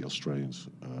States, the Australians.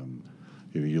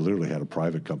 You literally had a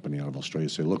private company out of Australia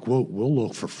say, look, we'll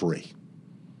look for free.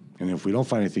 And if we don't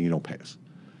find anything, you don't pay us.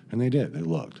 And they did. They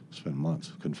looked. Spent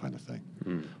months. Couldn't find a thing.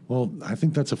 Mm. Well, I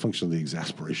think that's a function of the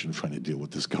exasperation of trying to deal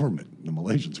with this government. The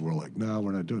Malaysians were like, no,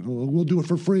 we're not doing it. We'll do it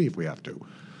for free if we have to.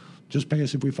 Just pay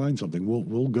us if we find something.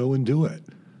 We'll go and do it.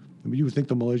 I mean, you would think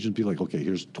the Malaysians would be like, okay,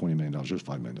 here's $20 million, here's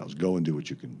 $5 million. Go and do what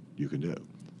you can do.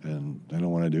 And they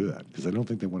don't want to do that because I don't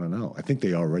think they want to know. I think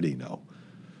they already know.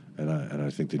 And I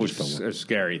think they just don't want to. Which is a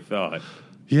scary thought.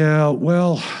 Yeah,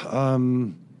 well...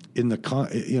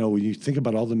 when you think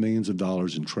about all the millions of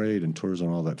dollars in trade and tourism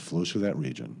and all that flows through that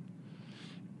region,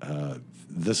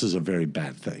 this is a very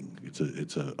bad thing.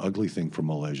 It's an ugly thing for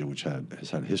Malaysia, which has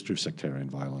had a history of sectarian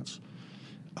violence.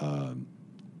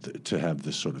 To have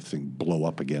this sort of thing blow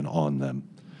up again on them,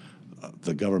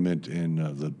 the government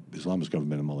the Islamist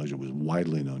government in Malaysia was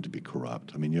widely known to be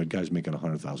corrupt. I mean, you had guys making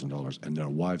 $100,000, and their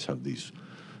wives have these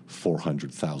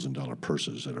 $400,000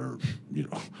 purses that are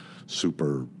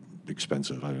super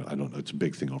expensive. I don't know. It's a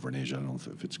big thing over in Asia. I don't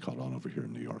know if it's caught on over here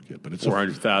in New York yet, but it's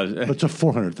 400,000. It's a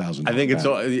 $400,000. I think it's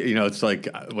it's like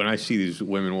when I see these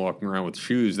women walking around with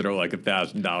shoes that are like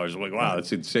 $1,000. I'm like, wow,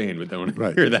 that's insane. But then when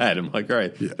I hear that, I'm like, all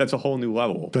right, that's a whole new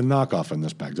level. The knockoff in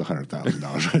this bag's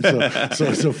 $100,000. Right? So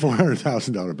it's a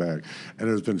 $400,000 bag, and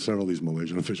there's been several of these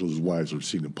Malaysian officials' wives are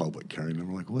seen in public carrying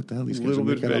them. We're like, what the hell? These guys are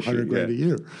making $100,000 a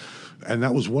year. And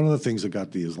that was one of the things that got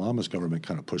the Islamist government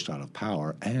kind of pushed out of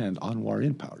power and Anwar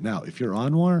in power. Now, if you're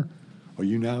Anwar, are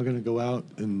you now going to go out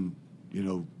and,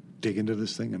 dig into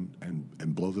this thing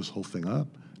and blow this whole thing up?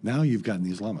 Now you've gotten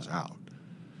the Islamists out.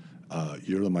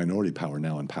 You're the minority power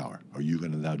now in power. Are you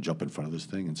going to now jump in front of this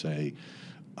thing and say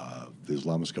the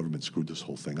Islamist government screwed this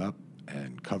whole thing up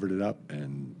and covered it up,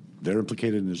 and they're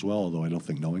implicated in it as well, although I don't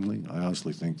think knowingly. I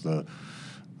honestly think the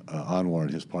Anwar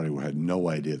and his party had no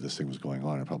idea this thing was going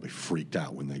on and probably freaked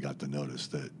out when they got the notice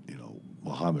that,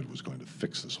 Mohammed was going to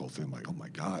fix this whole thing. Like, oh my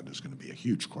God, there's going to be a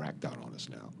huge crackdown on us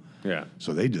now. Yeah.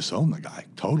 So they disowned the guy,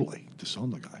 totally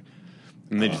disowned the guy.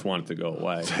 And they just want it to go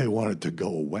away. They want it to go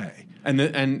away.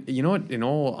 And you know what? In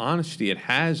all honesty, it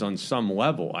has on some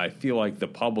level. I feel like the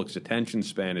public's attention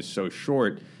span is so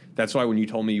short. That's why when you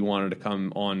told me you wanted to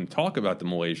come on and talk about the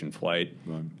Malaysian flight,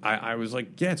 right. I was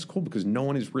like, yeah, it's cool because no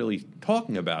one is really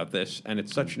talking about this, and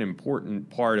it's such an important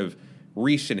part of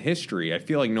recent history. I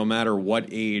feel like no matter what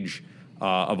age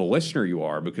of a listener you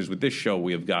are, because with this show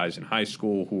we have guys in high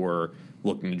school who are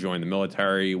looking to join the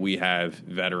military. We have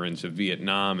veterans of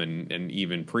Vietnam and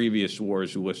even previous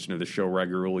wars who listen to the show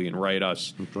regularly and write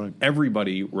us. That's right.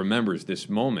 Everybody remembers this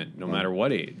moment, no matter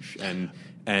what age.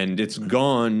 And it's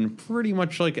gone pretty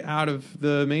much like out of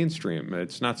the mainstream.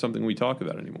 It's not something we talk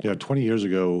about anymore. Yeah, 20 years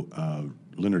ago,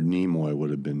 Leonard Nimoy would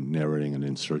have been narrating an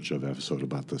In Search Of episode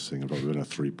about this thing. It would have been a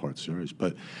 3-part series.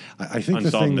 But I think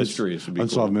Unsolved Mysteries would be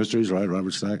Unsolved cool. Mysteries, right?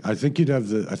 Robert Stack. I think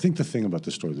the thing about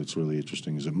this story that's really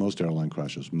interesting is that most airline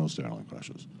crashes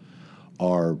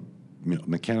are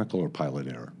mechanical or pilot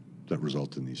error that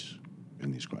result in these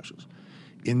crashes.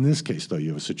 In this case, though, you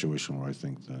have a situation where I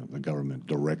think the government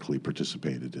directly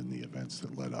participated in the events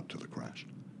that led up to the crash.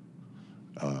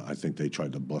 I think they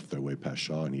tried to bluff their way past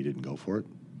Shaw, and he didn't go for it.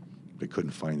 They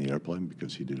couldn't find the airplane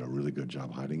because he did a really good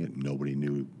job hiding it. Nobody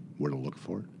knew where to look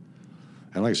for it.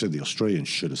 And like I said, the Australians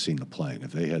should have seen the plane.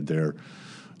 If they had their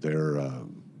air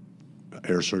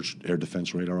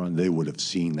defense radar on, they would have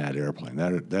seen that airplane.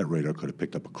 That radar could have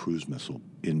picked up a cruise missile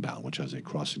inbound, which has a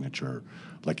cross signature,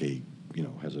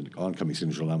 has an oncoming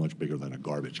signature not much bigger than a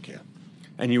garbage can.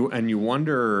 And you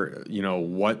wonder,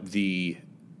 what the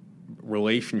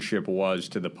relationship was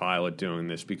to the pilot doing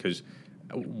this, because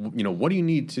what do you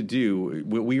need to do?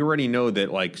 We already know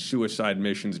that like suicide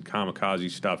missions and kamikaze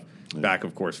stuff back,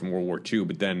 of course, from World War II,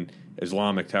 but then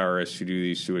Islamic terrorists who do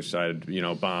these suicide,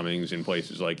 bombings in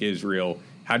places like Israel.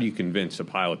 How do you convince a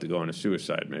pilot to go on a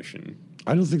suicide mission?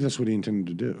 I don't think that's what he intended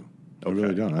to do. I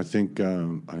really don't. I think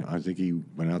I think he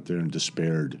went out there and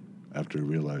despaired after he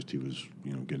realized he was,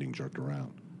 getting jerked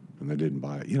around, and they didn't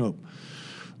buy it.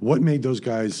 What made those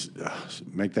guys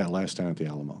make that last stand at the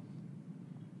Alamo?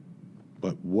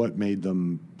 But what made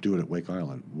them do it at Wake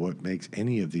Island? What makes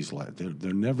any of these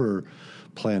they're never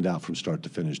planned out from start to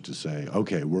finish to say,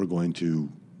 okay, we're going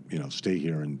to stay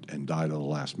here and die to the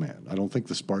last man. I don't think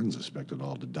the Spartans expected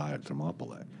all to die at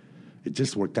Thermopylae. It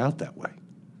just worked out that way.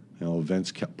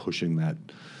 Events kept pushing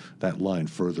that line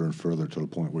further and further to the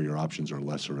point where your options are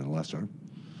lesser and lesser.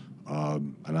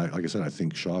 And like I said, I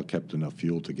think Shaw kept enough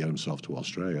fuel to get himself to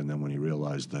Australia, and then when he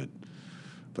realized that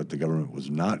the government was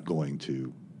not going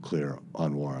to clear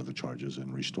Anwar of the charges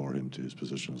and restore him to his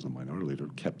position as the minority leader,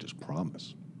 kept his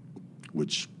promise,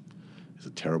 which is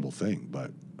a terrible thing,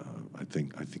 but I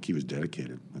think he was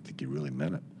dedicated. I think he really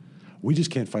meant it. We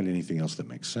just can't find anything else that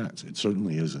makes sense. It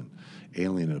certainly isn't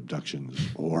alien abductions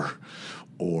or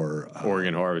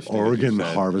organ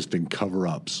harvesting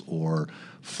cover-ups or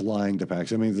flying to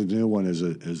Pax. I mean, the new one is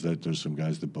that there's some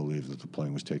guys that believe that the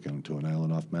plane was taken to an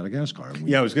island off Madagascar.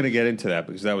 I was going to get into that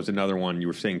because that was another one. You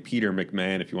were saying Peter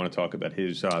McMahon, if you want to talk about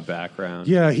his background.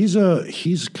 Yeah,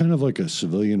 he's kind of like a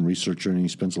civilian researcher, and he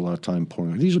spends a lot of time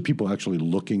pouring. These are people actually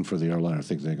looking for the airliner,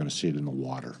 thinking they're going to see it in the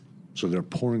water. So they're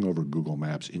pouring over Google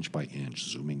Maps inch by inch,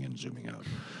 zooming in, zooming out,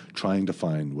 trying to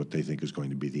find what they think is going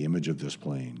to be the image of this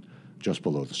plane just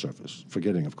below the surface,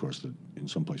 forgetting, of course, that in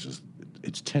some places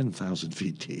it's 10,000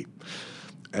 feet deep.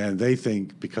 And they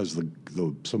think because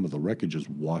some of the wreckage is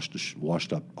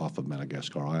washed up off of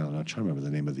Madagascar Island. I'm trying to remember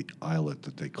the name of the islet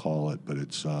that they call it, but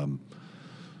it's so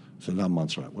not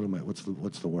Montserrat.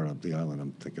 What's the word of the island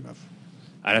I'm thinking of?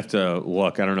 I'd have to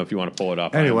look. I don't know if you want to pull it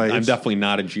up. Anyway, I'm definitely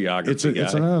not a geography guy.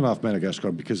 It's an island off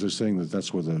Madagascar because they're saying that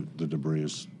that's where the debris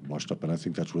is washed up. And I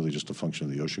think that's really just a function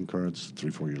of the ocean currents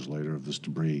 3-4 years later of this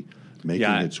debris making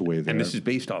its way there. And this is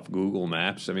based off Google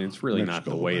Maps. I mean, it's really not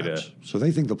the way to... So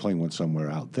they think the plane went somewhere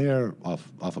out there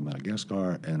off of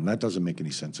Madagascar, and that doesn't make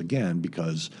any sense, again,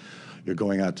 because you're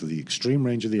going out to the extreme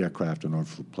range of the aircraft in order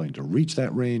for the plane to reach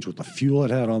that range with the fuel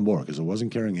it had on board, because it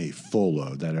wasn't carrying a full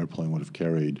load. That airplane would have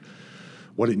carried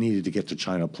what it needed to get to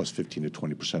China plus 15 to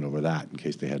 20% over that in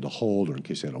case they had to hold or in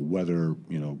case they had a weather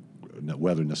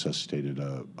necessitated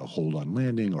a hold on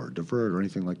landing or a divert or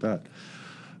anything like that.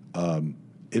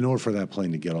 In order for that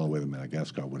plane to get all the way to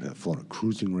Madagascar, it would have flown at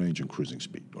cruising range and cruising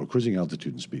speed, or cruising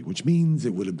altitude and speed, which means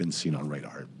it would have been seen on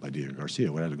radar by Diego Garcia.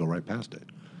 It would have to go right past it.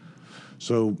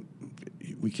 So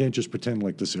we can't just pretend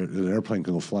like the airplane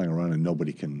can go flying around and no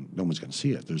one's going to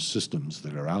see it. There's systems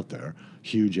that are out there,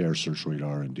 huge air search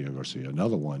radar in Diego Garcia,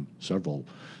 another one, several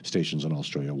stations in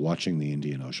Australia watching the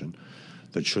Indian Ocean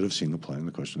that should have seen the plane.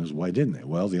 The question is, why didn't they?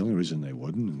 Well, the only reason they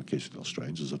wouldn't, in the case of the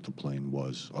Australians, is that the plane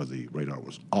was, or the radar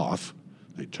was off.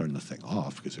 They turned the thing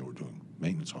off because they were doing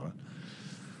maintenance on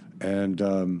it. And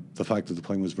the fact that the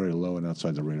plane was very low and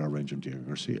outside the radar range of Diego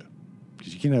Garcia.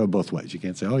 Because you can't have it both ways. You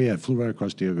can't say, oh, yeah, it flew right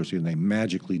across Diego Garcia and they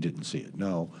magically didn't see it.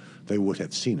 No, they would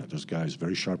have seen it. There's guys,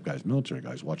 very sharp guys, military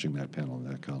guys, watching that panel and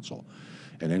that console.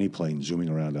 And any plane zooming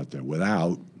around out there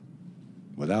without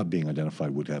being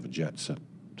identified would have a jet sent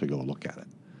to go look at it.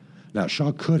 Now,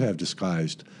 Shaw could have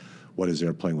disguised what his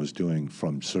airplane was doing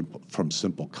from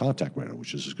simple contact radar,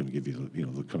 which is just going to give you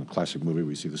the kind of classic movie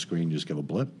where you see the screen, you just give a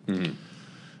blip. Mm-hmm.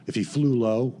 If he flew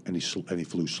low and he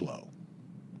flew slow,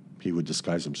 he would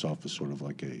disguise himself as sort of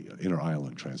like a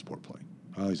inter-island transport plane.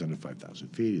 Oh, he's under 5,000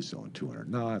 feet. He's going 200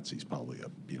 knots. He's probably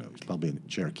in a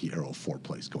Cherokee Aero 4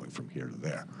 place going from here to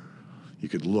there. You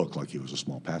could look like he was a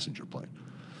small passenger plane.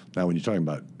 Now, when you're talking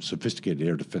about sophisticated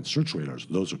air defense search radars,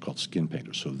 those are called skin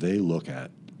painters. So they look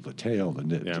at the tail,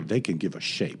 they can give a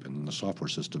shape, and the software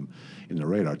system in the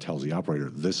radar tells the operator,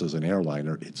 this is an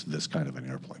airliner, it's this kind of an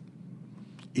airplane.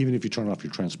 Even if you turn off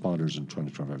your transponders and turn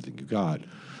off everything you got,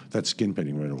 that skin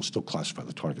painting radar will still classify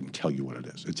the target and tell you what it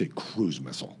is. It's a cruise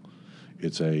missile.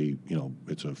 It's a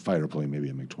fighter plane, maybe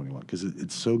a MiG-21, because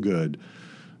it's so good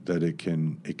that it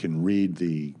can read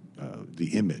the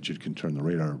image. It can turn the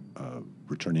radar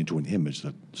return into an image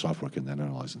that software can then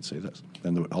analyze and say this.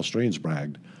 And the Australians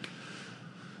bragged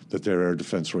that their air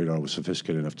defense radar was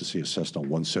sophisticated enough to see a Cessna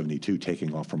 172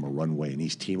 taking off from a runway in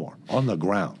East Timor. On the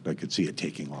ground, they could see it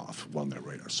taking off on their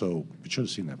radar. So it should have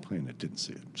seen that plane that didn't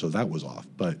see it. So that was off.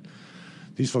 But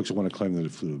these folks that want to claim that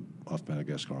it flew off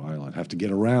Madagascar Island have to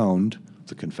get around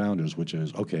the confounders, which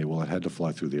is, okay, well, it had to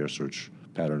fly through the air search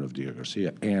pattern of Diego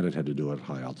Garcia, and it had to do it at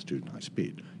high altitude and high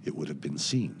speed. It would have been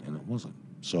seen, and it wasn't.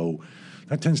 So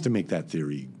that tends to make that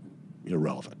theory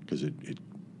irrelevant, because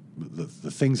the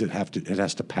things that it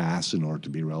has to pass in order to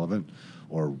be relevant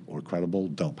or credible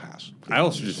don't pass. I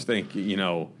also just think,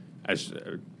 as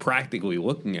practically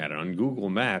looking at it on Google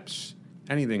Maps,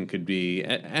 anything could be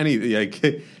any.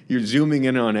 Like you're zooming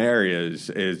in on areas,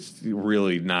 it's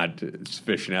really not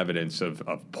sufficient evidence of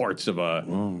parts of a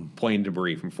plane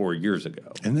debris from 4 years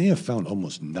ago. And they have found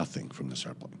almost nothing from this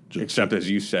airplane, Except, as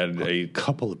you said, a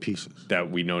couple of pieces that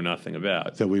we know nothing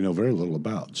about. that we know very little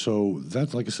about. So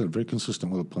that's, like I said, very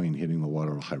consistent with a plane hitting the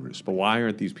water at high risk. But why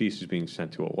aren't these pieces being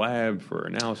sent to a lab for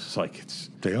analysis?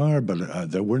 They are, but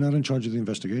we're not in charge of the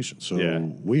investigation. So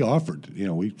we offered,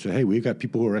 we said, hey, we've got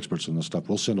people who are experts in this stuff.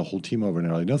 We'll send a whole team over, and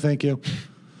they're like, no, thank you.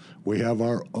 We have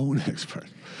our own expert.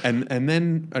 And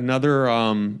then another,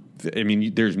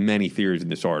 there's many theories in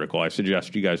this article. I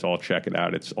suggest you guys all check it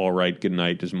out. It's All Right, Good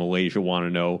Night. Does Malaysia want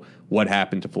to know what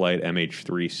happened to flight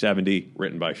MH370?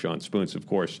 Written by Sean Spoons, of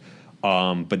course.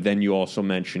 But then you also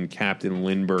mentioned Captain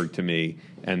Lindbergh to me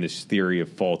and this theory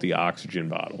of faulty oxygen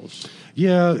bottles.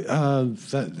 Yeah,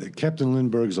 Captain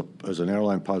Lindbergh is an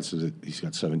airline pilot. So he's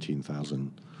got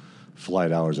 17,000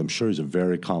 flight hours. I'm sure he's a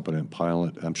very competent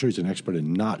pilot. I'm sure he's an expert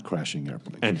in not crashing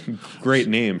airplanes. And great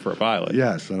name for a pilot.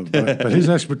 Yes, but his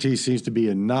expertise seems to be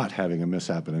in not having a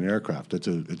mishap in an aircraft. It's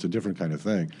a different kind of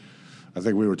thing. I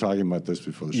think we were talking about this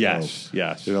before the show.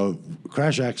 Yes.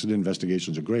 Crash accident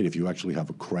investigations are great if you actually have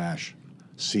a crash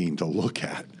scene to look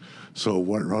at. So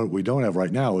what we don't have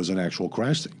right now is an actual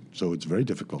crash scene. So it's very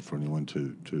difficult for anyone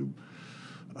to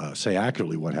say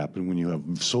accurately what happened when you have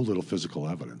so little physical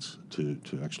evidence to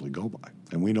actually go by.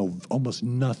 And we know almost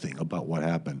nothing about what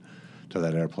happened to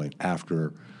that airplane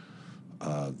after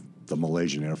the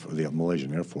Malaysian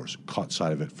Air Force caught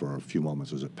sight of it for a few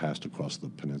moments as it passed across the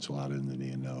peninsula out in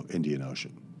the Indian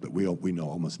Ocean. But we know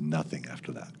almost nothing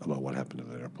after that about what happened to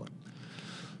that airplane.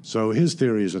 So his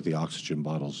theory is that the oxygen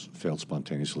bottles failed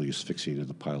spontaneously, asphyxiated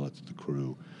the pilot, the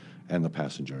crew, and the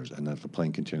passengers, and that the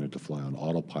plane continued to fly on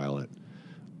autopilot.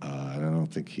 And I don't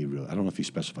know if he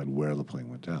specified where the plane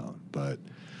went down. But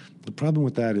the problem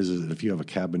with that is that if you have a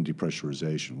cabin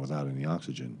depressurization without any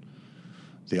oxygen,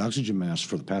 the oxygen mask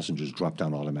for the passengers drop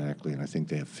down automatically, and I think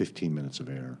they have 15 minutes of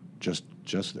air just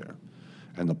there.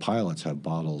 And the pilots have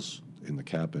bottles in the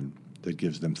cabin that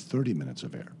gives them 30 minutes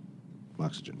of air,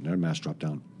 oxygen. Their mask drop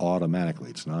down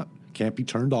automatically. Can't be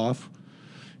turned off.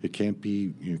 It can't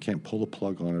be, you can't pull the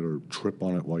plug on it or trip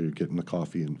on it while you're getting the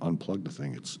coffee and unplug the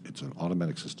thing. It's an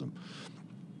automatic system.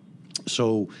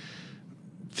 So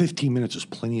 15 minutes is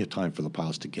plenty of time for the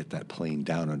pilots to get that plane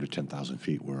down under 10,000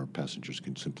 feet where passengers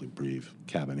can simply breathe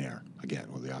cabin air, again,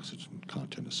 where the oxygen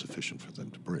content is sufficient for them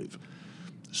to breathe.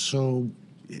 So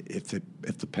if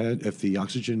the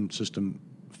oxygen system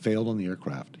failed on the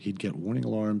aircraft, he'd get warning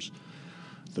alarms.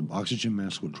 The oxygen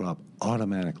mask would drop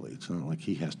automatically. It's not like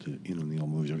he has to, in the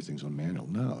old movies, everything's on manual.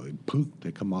 No, poof,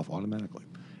 they come off automatically.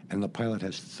 And the pilot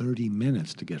has 30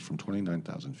 minutes to get from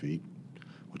 29,000 feet,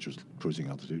 which is cruising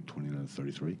altitude, 29 to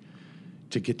 33,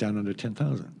 to get down under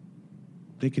 10,000.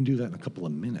 They can do that in a couple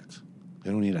of minutes.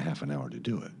 They don't need a half an hour to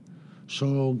do it.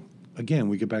 So, again,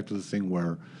 we get back to the thing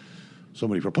where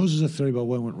somebody proposes a theory about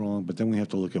what went wrong, but then we have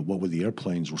to look at what would the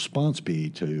airplane's response be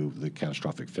to the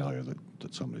catastrophic failure that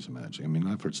somebody's imagining. I mean,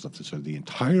 I've heard stuff that said the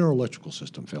entire electrical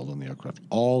system failed on the aircraft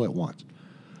all at once.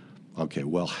 Okay,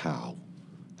 well, how?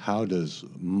 How does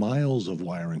miles of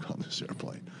wiring on this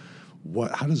airplane,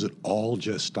 how does it all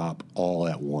just stop all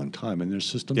at one time? And there's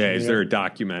systems. Yeah, is there a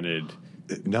documented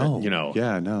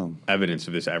no evidence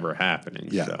of this ever happening?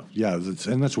 Yeah, so. Yeah,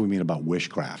 and that's what we mean about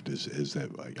wishcraft is that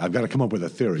I've got to come up with a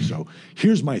theory. So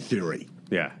here's my theory.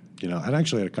 Yeah. I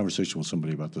actually had a conversation with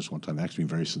somebody about this one time. They asked me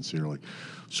very sincerely,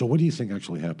 so what do you think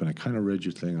actually happened? I kind of read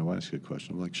your thing. I'll ask you a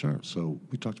question. I'm like, sure. So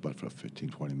we talked about it for 15,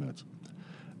 20 minutes.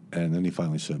 And then he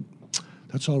finally said,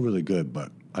 that's all really good,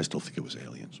 but I still think it was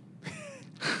aliens.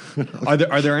 Are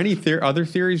there any other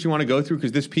theories you want to go through?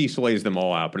 Because this piece lays them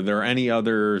all out. But are there any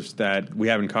others that we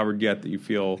haven't covered yet that you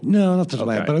feel? No, not that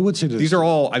okay. But I would say these are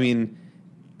all. I mean,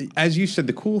 as you said,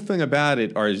 the cool thing about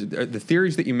it are the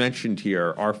theories that you mentioned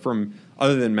here are from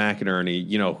other than McInerney,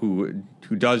 who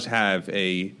does have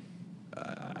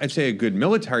I'd say a good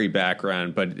military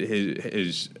background, but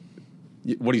his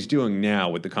what he's doing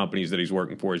now with the companies that he's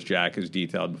working for, as Jack has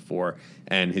detailed before,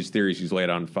 and his theories he's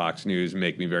laid on Fox News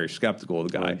make me very skeptical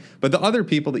of the guy. Right. But the other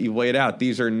people that you've laid out,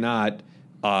 these are not,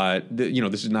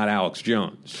 this is not Alex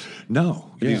Jones.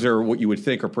 No. These are what you would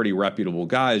think are pretty reputable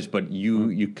guys, but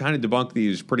you kind of debunk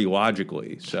these pretty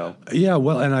logically. So yeah,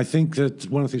 well, and I think that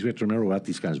one of the things we have to remember about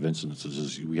these kinds of incidences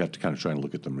is we have to kind of try and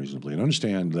look at them reasonably and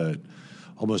understand that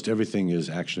almost everything is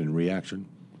action and reaction.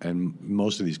 And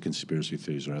most of these conspiracy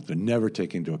theories are out there, never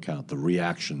take into account the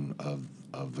reaction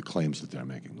of the claims that they're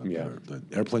making. The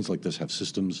airplanes like this have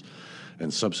systems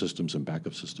and subsystems and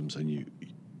backup systems, and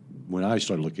when I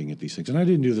started looking at these things, and I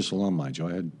didn't do this alone, mind you.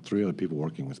 I had 3 other people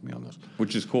working with me on this.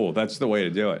 Which is cool. That's the way to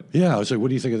do it. Yeah, I was like, what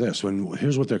do you think of this?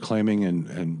 Here's what they're claiming,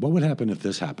 and what would happen if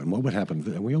this happened? What would happen?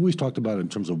 And we always talked about it in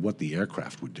terms of what the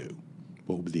aircraft would do.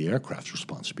 What would the aircraft's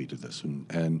response be to this?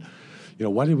 And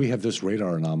why did we have this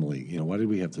radar anomaly? Why did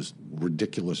we have this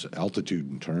ridiculous altitude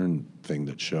and turn thing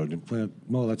that showed?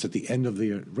 Well, that's at the end of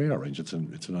the radar range. It's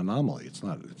an anomaly. It's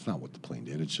not what the plane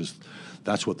did. It's just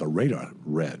that's what the radar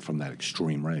read from that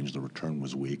extreme range. The return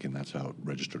was weak, and that's how it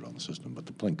registered on the system. But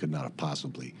the plane could not have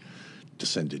possibly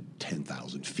descended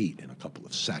 10,000 feet in a couple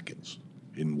of seconds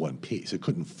in one piece. It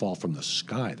couldn't fall from the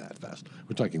sky that fast.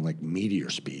 We're talking like meteor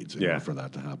speeds in order for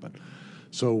that to happen.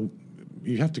 So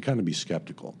you have to kind of be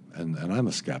skeptical, and I'm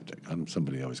a skeptic. I'm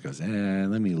somebody who always goes,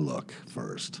 let me look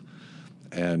first.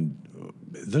 And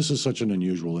this is such an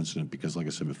unusual incident because, like I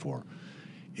said before,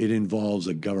 it involves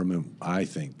a government, I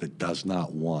think, that does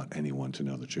not want anyone to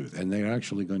know the truth. And they're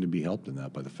actually going to be helped in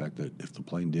that by the fact that if the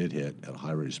plane did hit at a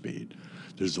high rate of speed,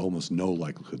 there's almost no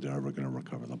likelihood they're ever going to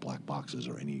recover the black boxes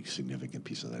or any significant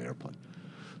piece of that airplane.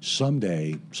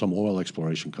 Someday, some oil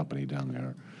exploration company down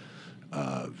there,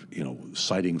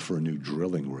 sighting for a new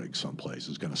drilling rig someplace,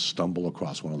 is going to stumble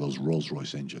across one of those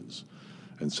Rolls-Royce engines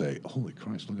and say, holy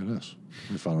Christ, look at this.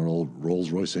 We found an old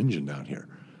Rolls-Royce engine down here.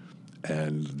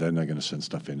 And then they're going to send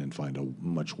stuff in and find a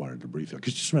much wider debris field.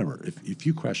 Because just remember, if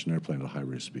you crash an airplane at a high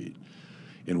rate of speed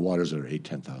in waters that are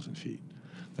 8,000, 10,000 feet,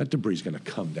 that debris is going to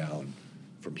come down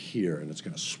from here and it's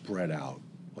going to spread out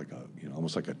like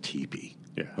almost like a teepee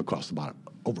across the bottom,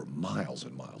 over miles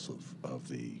and miles of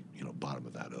the bottom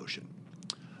of that ocean.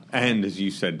 And as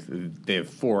you said, they have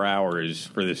 4 hours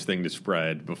for this thing to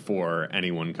spread before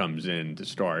anyone comes in to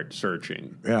start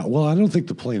searching. Yeah, well, I don't think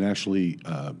the plane actually,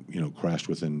 crashed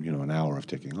within, an hour of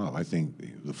taking off. I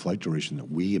think the flight duration that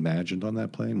we imagined on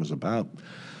that plane was about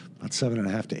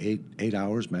 7.5 to 8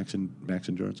 hours max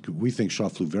endurance. We think Shaw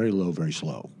flew very low, very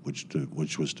slow,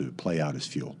 which was to play out his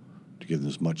fuel, to give them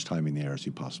as much time in the air as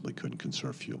he possibly could and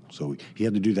conserve fuel. So he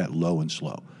had to do that low and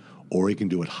slow. Or he can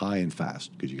do it high and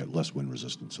fast because you got less wind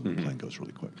resistance and the plane goes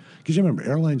really quick. Because you remember,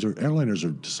 airliners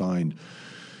are designed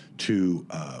to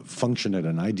function at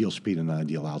an ideal speed and an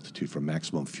ideal altitude for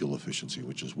maximum fuel efficiency,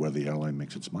 which is where the airline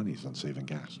makes its money, is on saving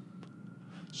gas.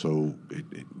 So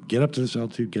get up to this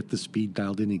altitude, get the speed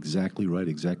dialed in exactly right,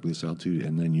 exactly this altitude,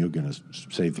 and then you're going to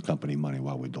save the company money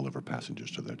while we deliver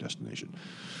passengers to their destination.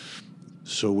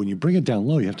 So when you bring it down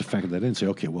low, you have to factor that in and say,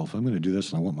 okay, well, if I'm going to do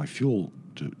this and I want my fuel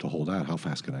to hold out, how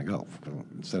fast can I go?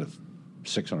 Instead of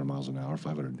 600 miles an hour,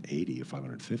 580 or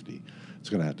 550, it's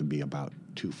going to have to be about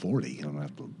 240. I'm going to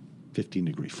have to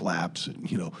 15-degree flaps, and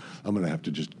I'm going to have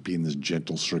to just be in this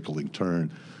gentle circling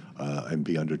turn and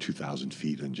be under 2,000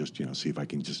 feet and just see if I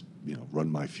can just run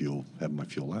my fuel, have my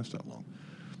fuel last that long.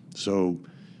 So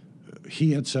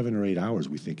he had 7 or 8 hours,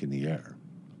 we think, in the air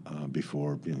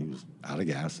before he was out of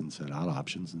gas and said out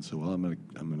options, and said, well, I'm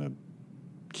going to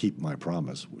keep my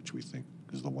promise, which we think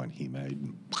is the one he made,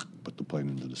 and put the plane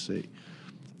into the sea.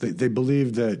 They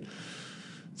believe that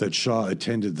Shaw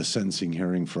attended the sentencing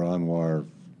hearing for Anwar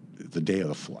the day of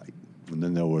the flight. And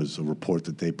then there was a report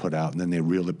that they put out, and then they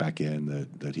reeled it back in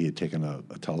that he had taken a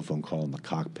telephone call in the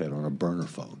cockpit on a burner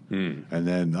phone. And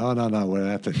then, no, well,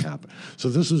 that didn't happen. So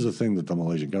this is the thing that the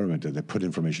Malaysian government did. They put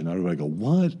information out. Everybody go,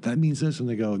 what? That means this? And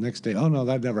they go, next day, oh, no,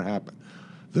 that never happened.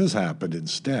 This happened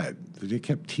instead. They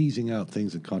kept teasing out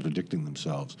things and contradicting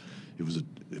themselves. It was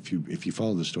if you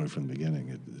follow the story from the beginning,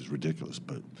 it is ridiculous.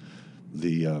 But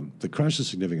the crash is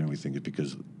significant, we think,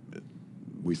 because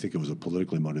we think it was a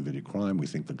politically motivated crime. We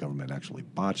think the government actually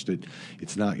botched it.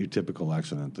 It's not your typical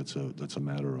accident that's a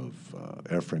matter of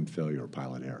airframe failure or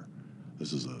pilot error.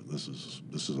 This is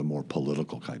a more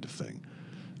political kind of thing,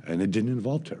 and it didn't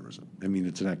involve terrorism. I mean,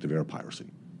 it's an act of air piracy.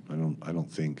 I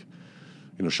don't think.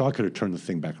 Shaw could have turned the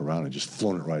thing back around and just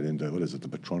flown it right into, what is it, the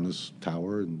Petronas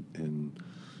Tower in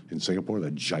Singapore,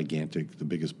 that gigantic, the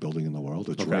biggest building in the world.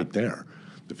 It's right there.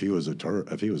 If he was a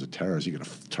terrorist, he could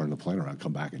have turned the plane around,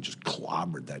 come back, and just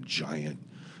clobbered that giant,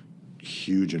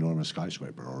 huge, enormous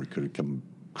skyscraper. Or he could have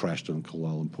crashed in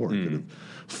Kuala Lumpur. He could have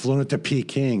flown it to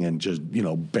Peking and just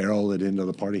barreled it into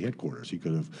the party headquarters.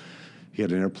 He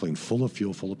had an airplane full of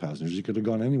fuel, full of passengers. He could have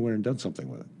gone anywhere and done something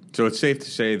with it. So it's safe to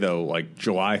say, though, like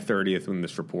July 30th, when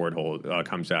this report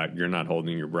comes out, you're not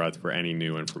holding your breath for any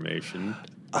new information?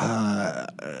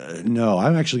 No.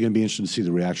 I'm actually going to be interested to see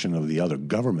the reaction of the other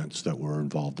governments that were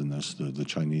involved in this, the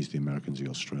Chinese, the Americans, the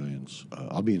Australians.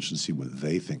 I'll be interested to see what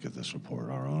they think of this report,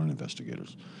 our own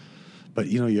investigators. But,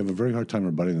 you have a very hard time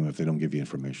rebutting them if they don't give you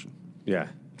information. Yeah.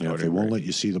 If they won't let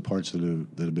you see the parts that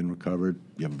have been recovered,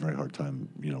 you have a very hard time,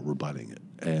 rebutting it.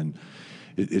 And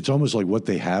it's almost like what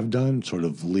they have done sort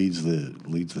of leads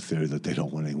the theory that they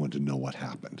don't want anyone to know what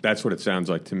happened. That's what it sounds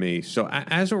like to me. So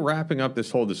as we're wrapping up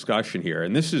this whole discussion here,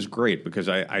 and this is great because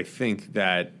I think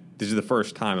that this is the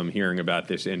first time I'm hearing about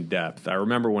this in depth. I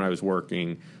remember when I was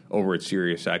working over at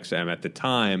SiriusXM at the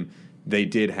time, they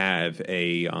did have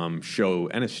a show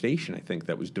and a station, I think,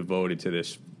 that was devoted to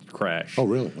this crash. Oh,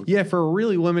 really? Okay. Yeah, for a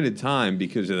really limited time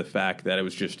because of the fact that it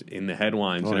was just in the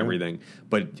headlines and everything.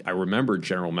 But I remember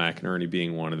General McInerney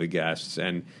being one of the guests.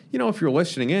 And, you know, if you're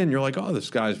listening in, you're like, oh, this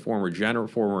guy's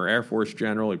former Air Force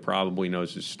general. He probably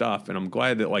knows his stuff. And I'm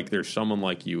glad that, like, there's someone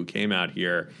like you who came out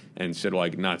here and said,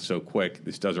 like, not so quick.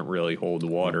 This doesn't really hold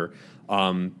water.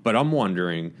 But I'm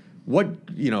wondering, what,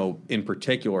 you know, in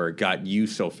particular got you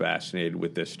so fascinated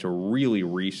with this to really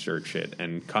research it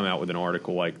and come out with an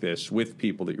article like this with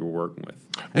people that you were working with?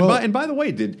 And by the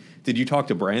way, did you talk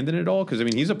to Brandon at all? Because, I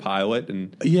mean, he's a pilot.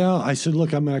 And yeah, I said,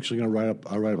 look, I'm actually going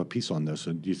to write up a piece on this.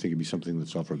 And do you think it'd be something that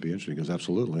software would be interesting? He goes,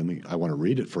 absolutely. I mean, I want to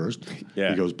read it first.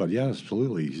 Yeah. He goes, but yeah,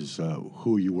 absolutely. He says,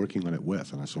 who are you working on it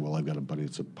with? And I said, well, I've got a buddy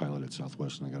that's a pilot at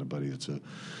Southwest, and I got a buddy that's a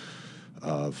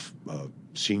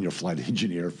senior flight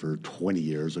engineer for 20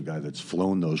 years, a guy that's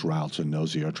flown those routes and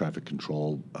knows the air traffic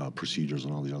control procedures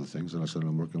and all these other things. And I said,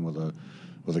 I'm working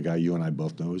with a guy you and I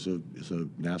both know is a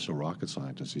NASA rocket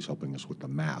scientist. He's helping us with the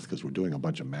math because we're doing a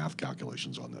bunch of math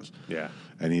calculations on this. Yeah.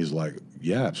 And he's like,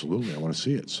 yeah, absolutely, I want to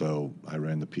see it. So I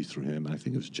ran the piece through him, and I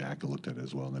think it was Jack who looked at it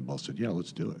as well, and they both said, yeah,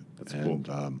 let's do it. That's cool.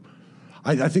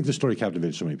 I think the story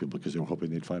captivated so many people because they were hoping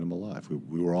they'd find him alive.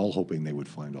 We were all hoping they would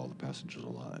find all the passengers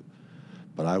alive.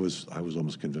 But I was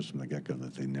almost convinced from the get-go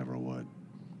that they never would.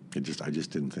 I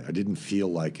just didn't think. I didn't feel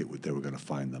like they were going to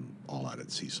find them all out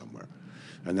at sea somewhere,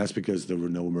 and that's because there were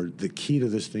no. The key to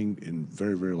this thing, in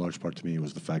very, very large part to me,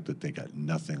 was the fact that they got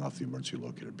nothing off the emergency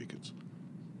locator beacons.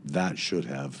 That should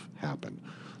have happened.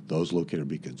 Those locator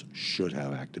beacons should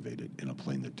have activated in a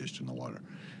plane that dished in the water.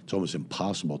 It's almost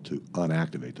impossible to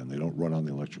unactivate them. They don't run on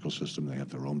the electrical system. They have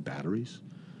their own batteries.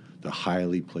 They're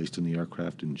highly placed in the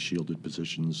aircraft in shielded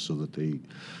positions so that they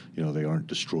aren't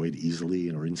destroyed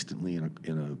easily or instantly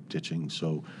in a ditching.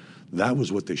 So that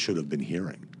was what they should have been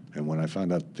hearing. And when I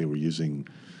found out they were using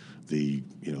the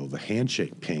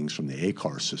handshake pings from the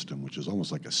ACAR system, which is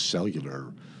almost like a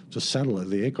satellite.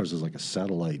 The ACARS is like a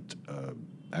satellite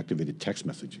activated text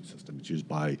messaging system. It's used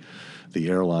by the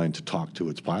airline to talk to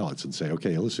its pilots and say,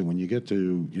 okay, listen, when you get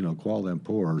to Kuala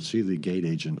Lumpur, see the gate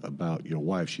agent about your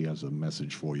wife. She has a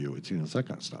message for you. It's that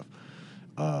kind of stuff.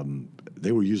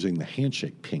 They were using the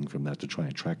handshake ping from that to try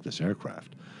and track this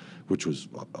aircraft, which was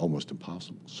almost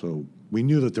impossible. So we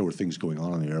knew that there were things going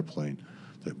on the airplane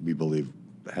that we believe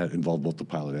had involved both the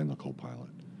pilot and the co-pilot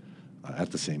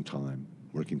at the same time,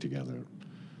 working together.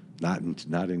 Not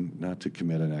to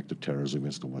commit an act of terrorism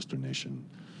against a Western nation,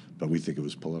 but we think it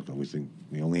was political. We think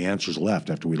the only answers left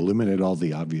after we eliminated all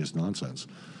the obvious nonsense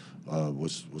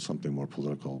was something more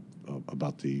political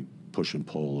about the push and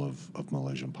pull of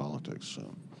Malaysian politics.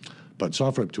 But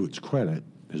SOFREP, to its credit,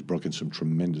 has broken some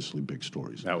tremendously big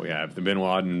stories. That we have. The bin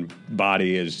Laden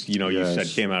body is, you said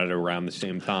came out at around the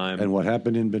same time. And what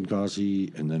happened in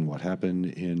Benghazi, and then what happened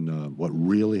in what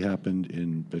really happened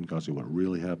in Benghazi, what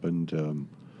really happened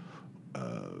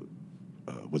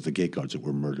with the gate guards that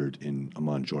were murdered in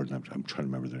Amman, Jordan. I'm trying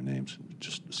to remember their names.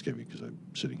 Just escaping because I'm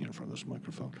sitting here in front of this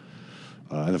microphone.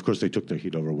 And, of course, they took their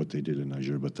heat over what they did in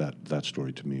Niger, but that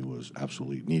story to me was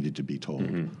absolutely needed to be told.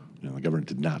 Mm-hmm. The government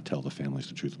did not tell the families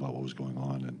the truth about what was going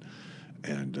on.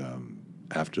 And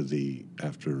after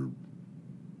SOFREP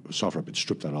had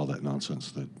stripped out all that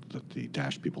nonsense that the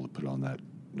Daesh people had put on that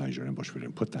Niger ambush, we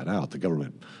didn't put that out. The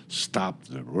government stopped.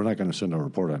 We're not going to send a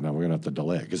report out now. We're going to have to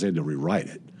delay it because they had to rewrite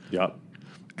it. Yep.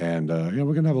 And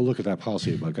we're going to have a look at that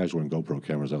policy about guys wearing GoPro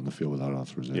cameras out in the field without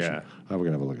authorization. Yeah. We're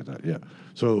going to have a look at that. Yeah.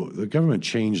 So the government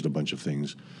changed a bunch of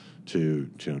things to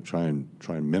try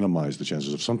and minimize the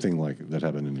chances of something like that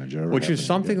happened in Nigeria. Which is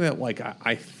something that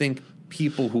I think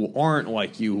people who aren't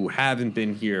like you, who haven't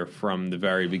been here from the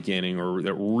very beginning or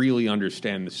that really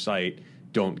understand the site,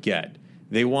 don't get.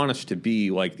 They want us to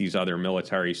be like these other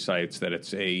military sites, that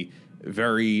it's a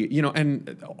very,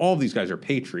 and all of these guys are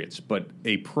patriots, but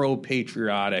a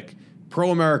pro-patriotic,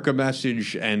 pro-America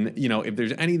message. And, if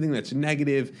there's anything that's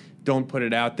negative, don't put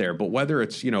it out there. But whether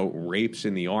it's, rapes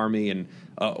in the Army and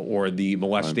or the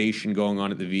molestation going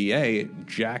on at the VA,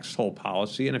 Jack's whole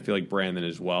policy, and I feel like Brandon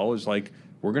as well, is like,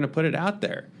 we're going to put it out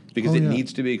there because it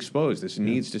needs to be exposed. This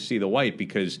needs to see the light,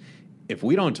 because if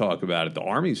we don't talk about it, the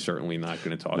Army's certainly not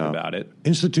going to talk about it.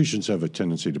 Institutions have a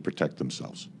tendency to protect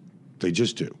themselves. They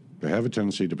just do. They have a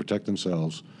tendency to protect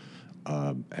themselves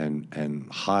and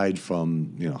hide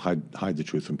from hide the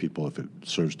truth from people if it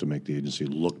serves to make the agency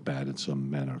look bad in some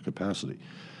manner or capacity.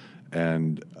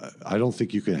 And I don't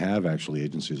think you can have actually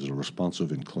agencies that are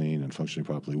responsive and clean and functioning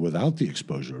properly without the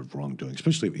exposure of wrongdoing.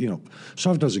 Especially,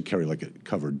 SOF doesn't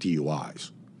cover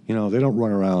DUIs. They don't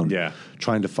run around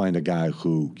trying to find a guy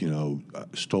who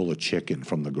stole a chicken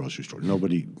from the grocery store.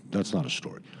 That's not a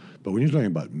story. But when you're talking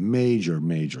about major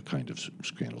kind of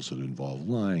scandals that involve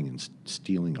lying and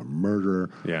stealing or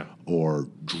murder or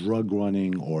drug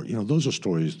running or, those are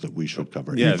stories that we should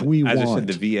cover. Yeah, if we as want. I said,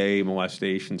 the VA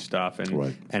molestation stuff.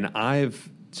 And I've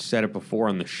said it before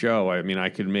on the show. I mean, I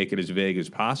could make it as vague as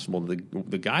possible.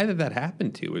 The guy that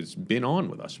happened to has been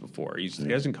on with us before. He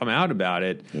hasn't come out about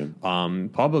it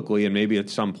publicly, and maybe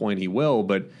at some point he will.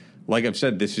 But like I've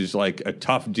said, this is like a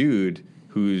tough dude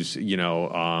who's,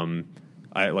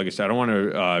 like I said, I don't want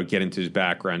to get into his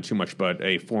background too much, but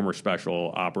a former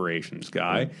special operations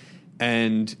guy.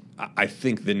 And I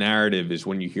think the narrative is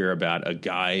when you hear about a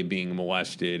guy being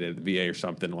molested at the VA or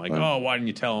something like, oh, why didn't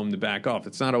you tell him to back off?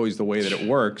 It's not always the way that it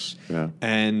works.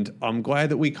 And I'm glad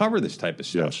that we cover this type of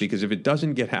stuff because if it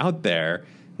doesn't get out there,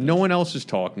 no one else is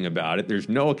talking about it. There's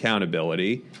no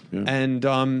accountability. And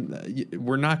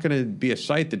we're not going to be a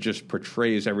site that just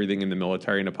portrays everything in the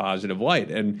military in a positive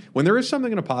light. And when there is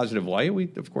something in a positive light,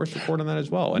 we, of course, report on that as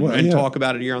well and talk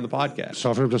about it here on the podcast.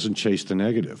 SOFREP doesn't chase the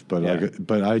negative.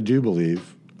 But I do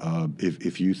believe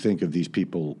if you think of these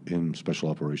people in special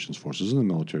operations forces and the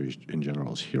military in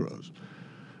general as heroes,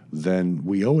 then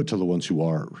we owe it to the ones who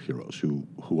are heroes,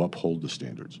 who uphold the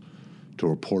standards, to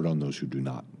report on those who do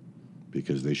not.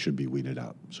 Because they should be weeded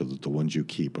out, so that the ones you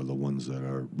keep are the ones that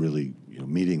are really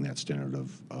meeting that standard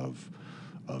of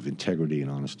integrity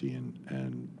and honesty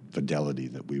and fidelity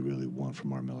that we really want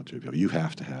from our military people. You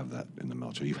have to have that in the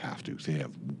military. You have to. They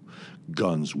have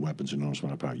guns, weapons, enormous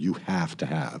amount of power. You have to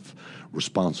have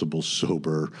responsible,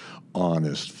 sober,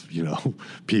 honest,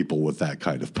 people with that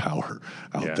kind of power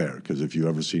out there. Because if you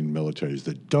ever seen militaries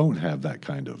that don't have that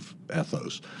kind of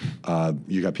ethos,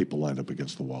 you got people lined up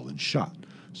against the wall and shot.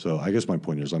 So I guess my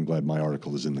point is I'm glad my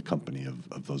article is in the company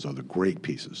of those other great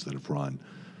pieces that have run.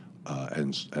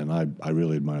 And I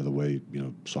really admire the way,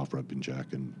 SOFREP and Jack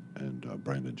and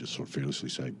Brandon just sort of fearlessly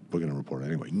say, we're going to report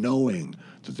anyway, knowing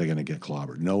that they're going to get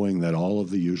clobbered, knowing that all of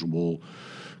the usual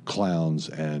clowns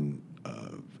and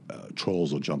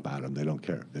trolls will jump at them. They don't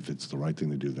care. If it's the right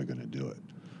thing to do, they're going to do it.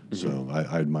 So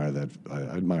I admire that. I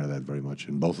admire that very much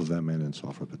in both of them and in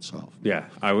SOFREP itself. Yeah,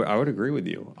 I would agree with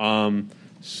you.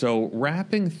 So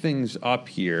wrapping things up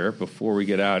here before we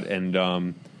get out, and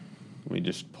let me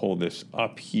just pull this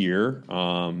up here.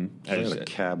 I got a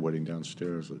cab waiting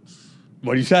downstairs.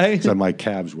 What do you say? Said my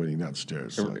cab's waiting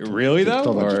downstairs. So really, though?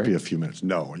 Thought that'd just be a few minutes.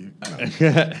 No.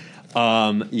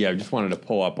 I just wanted to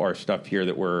pull up our stuff here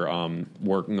that we're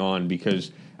working on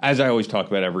because, as I always talk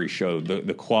about every show,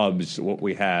 the clubs, what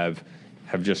we have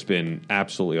just been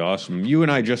absolutely awesome. You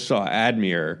and I just saw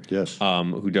Admir,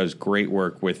 who does great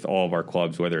work with all of our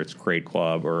clubs, whether it's Crate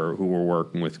Club or who we're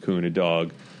working with, Kuna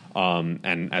Dog.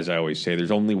 And as I always say,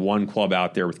 there's only one club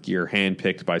out there with gear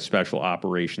handpicked by special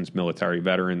operations military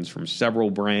veterans from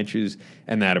several branches,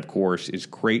 and that, of course, is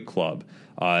Crate Club.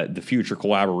 The future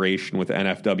collaboration with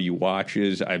NFW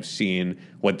watches, I've seen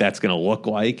what that's going to look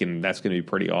like, and that's going to be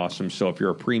pretty awesome. So if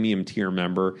you're a premium tier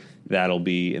member, that'll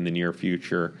be in the near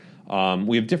future.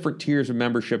 We have different tiers of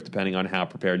membership depending on how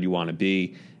prepared you want to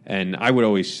be. And I would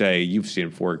always say, you've seen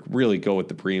it before, really go with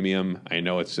the premium. I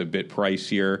know it's a bit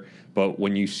pricier, but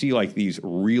when you see like these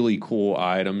really cool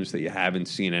items that you haven't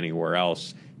seen anywhere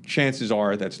else, chances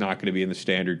are that's not going to be in the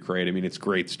standard crate. I mean, it's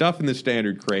great stuff in the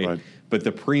standard crate, but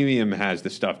the premium has the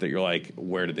stuff that you're like,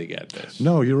 where did they get this?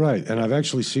 No, you're right. And I've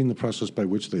actually seen the process by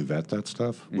which they vet that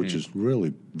stuff, which is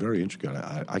really very intricate.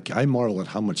 I marvel at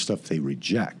how much stuff they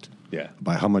reject.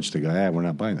 By how much they go, we're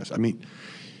not buying this. I mean,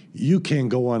 you can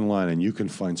go online and you can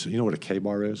find, you know what a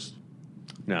K-bar is?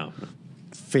 No.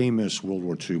 Famous World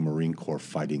War II Marine Corps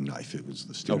fighting knife. It was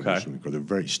the standard Marine Corps.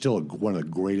 They're still one of the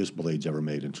greatest blades ever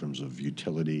made in terms of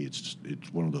utility. It's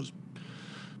one of those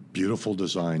beautiful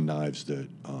design knives that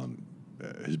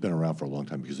has been around for a long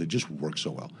time because they just work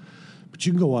so well. But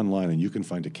you can go online and you can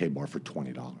find a K-bar for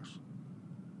 $20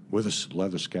 with a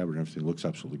leather scabbard and everything. It looks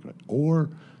absolutely great. Or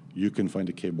you can find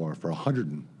a K-bar for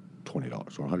 $120 or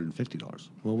 $150.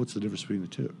 Well, what's the difference between the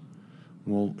two?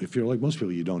 Well, if you're like most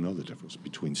people, you don't know the difference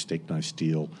between steak knife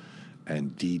steel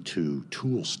and D2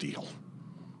 tool steel.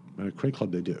 At a Crate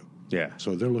Club, they do. Yeah.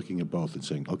 So they're looking at both and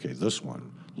saying, okay, this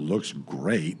one looks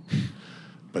great,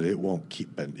 but it won't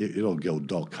keep, it'll go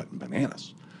dull cutting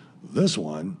bananas. This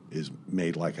one is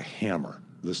made like a hammer.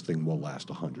 this thing will last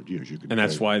 100 years. You can And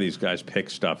that's why these guys pick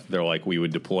stuff. They're like, we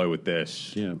would deploy with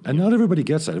this. Yeah, and not everybody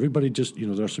gets that. Everybody just,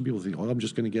 there are some people who think, I'm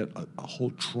just going to get a whole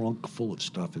trunk full of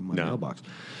stuff in my mailbox.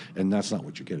 And that's not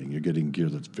what you're getting. You're getting gear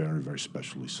that's very, very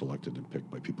specially selected and picked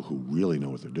by people who really know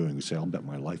what they're doing. Who say, I'll bet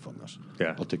my life on this.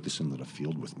 Yeah. I'll take this into the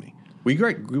field with me. We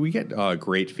get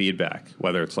great feedback,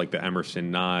 whether it's like the Emerson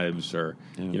knives or,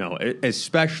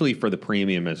 especially for the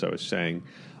premium, as I was saying.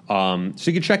 So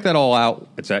you can check that all out.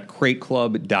 It's at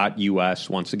crateclub.us.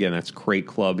 Once again, that's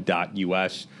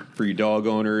crateclub.us. For your dog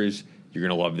owners, you're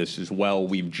going to love this as well.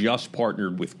 We've just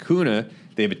partnered with Kuna.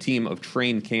 They have a team of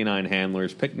trained canine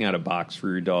handlers picking out a box for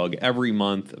your dog every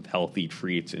month of healthy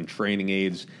treats and training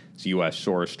aids. It's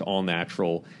U.S.-sourced,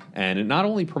 all-natural, and it not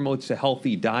only promotes a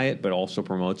healthy diet, but also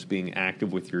promotes being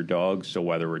active with your dog. So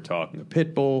whether we're talking a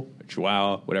pit bull, a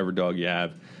chihuahua, whatever dog you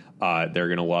have, they're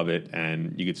going to love it,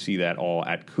 and you can see that all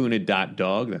at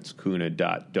kuna.dog. That's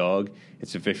kuna.dog.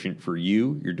 It's efficient for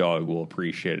you. Your dog will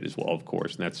appreciate it as well, of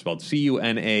course, and that's spelled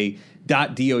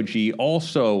CUNA.dog.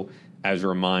 Also, as a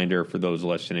reminder for those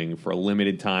listening, for a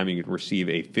limited time, you can receive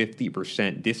a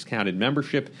 50% discounted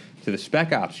membership to the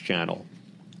Spec Ops channel.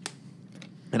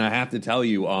 And I have to tell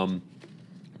you,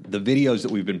 the videos that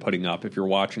we've been putting up, if you're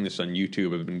watching this on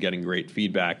YouTube, have been getting great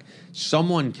feedback.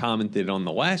 Someone commented on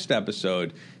the last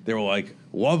episode, they were like,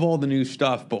 love all the new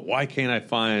stuff, but why can't I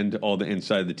find all the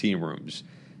inside the team rooms?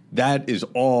 That is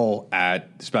all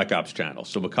at the Spec Ops channel.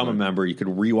 So become a member. You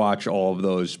can rewatch all of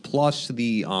those, plus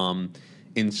the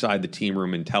inside the team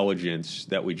room intelligence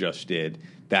that we just did.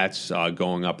 That's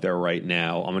going up there right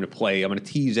now. I'm going to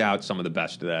tease out some of the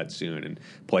best of that soon and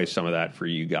play some of that for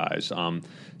you guys.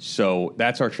 So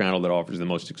that's our channel that offers the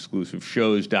most exclusive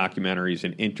shows, documentaries,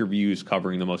 and interviews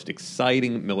covering the most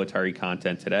exciting military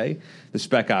content today. The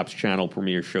Spec Ops channel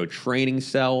premiere show Training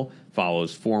Cell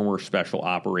follows former Special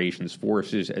Operations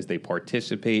Forces as they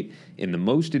participate in the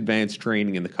most advanced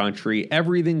training in the country.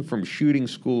 Everything from shooting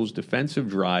schools, defensive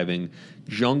driving,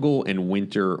 jungle and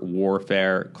winter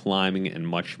warfare, climbing, and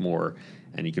much more.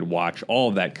 And you can watch all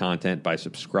of that content by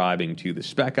subscribing to the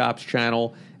Spec Ops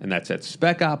channel, and that's at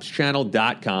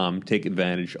specopschannel.com. Take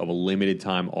advantage of a limited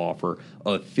time offer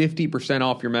of 50%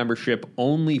 off your membership,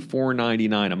 only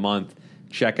 $4.99 a month.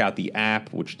 Check out the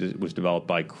app, which was developed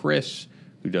by Chris,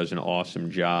 who does an awesome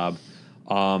job.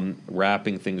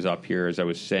 Wrapping things up here, as I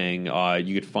was saying,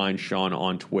 you could find Sean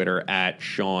on Twitter at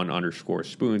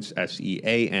Sean_Spoonts,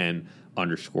 SEAN_SPOONTS.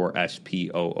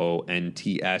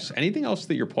 Anything else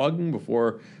that you're plugging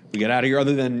before we get out of here,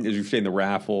 other than, as you're saying, the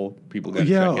raffle? People got to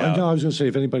check out. No, I was going to say,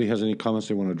 if anybody has any comments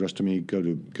they want to address to me, go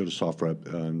to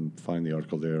SoftRep and find the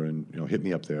article there, and hit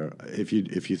me up there. If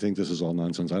you think this is all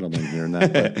nonsense, I don't mind hearing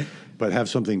that, but have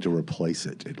something to replace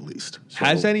it at least. So,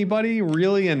 has anybody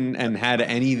really and had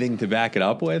anything to back it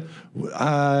up with?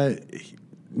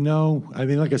 No. I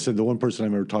mean, like I said, the one person I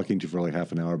remember talking to for like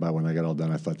half an hour about when I got all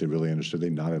done, I thought they really understood. They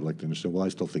nodded like they understood. Well, I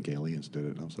still think aliens did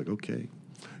it. And I was like, okay,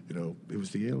 it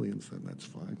was the aliens, then that's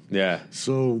fine. Yeah.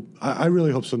 So I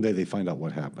really hope someday they find out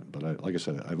what happened. But like I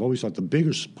said, I've always thought the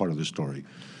bigger part of the story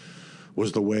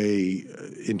was the way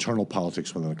internal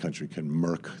politics within the country can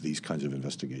murk these kinds of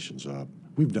investigations.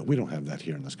 We don't have that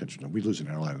here in this country. We lose an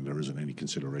airline and there isn't any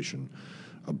consideration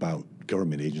about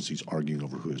government agencies arguing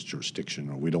over who has jurisdiction,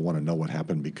 or we don't want to know what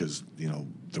happened because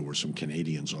there were some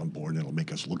Canadians on board and it'll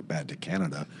make us look bad to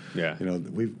Canada. Yeah.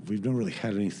 We've never really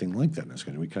had anything like that in this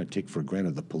country. We kind of take for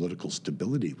granted the political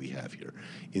stability we have here.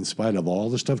 In spite of all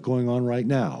the stuff going on right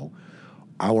now,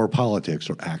 our politics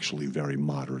are actually very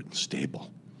moderate and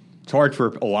stable. It's hard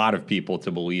for a lot of people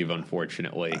to believe,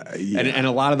 unfortunately. Yeah. And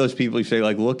a lot of those people, you say,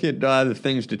 like, look at the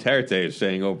things Duterte is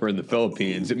saying over in the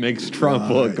Philippines. It makes Trump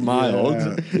look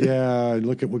mild. Yeah,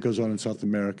 look at what goes on in South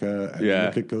America. And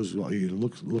Yeah.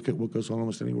 Look at what goes on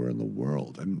almost anywhere in the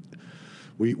world. And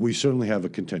we certainly have a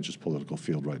contentious political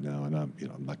field right now, and I'm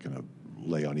not going to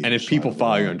lay on either And if side people of it.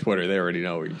 follow you on Twitter, they already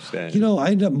know where you stand.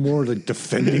 I end up more like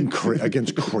defending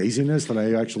against craziness than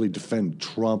I actually defend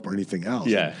Trump or anything else.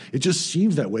 Yeah. It just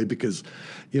seems that way because,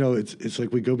 it's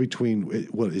like we go between,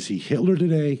 what, is he Hitler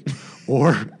today?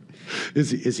 Or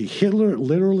is he Hitler,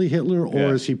 literally Hitler, or Yeah.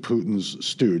 is he Putin's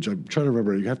stooge? I'm trying to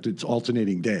remember. It's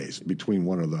alternating days between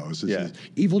one of those. Is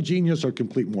he evil genius or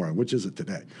complete moron? Which is it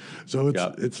today? So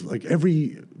it's like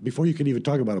before you can even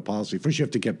talk about a policy, first you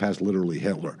have to get past literally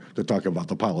Hitler to talk about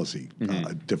the policy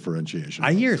differentiation.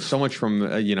 I hear so much from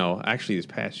actually these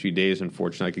past few days.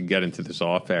 Unfortunately, I could get into this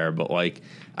off air, but like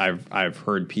I've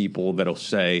heard people that'll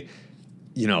say,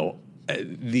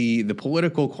 the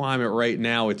political climate right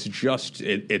now, it's just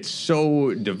it's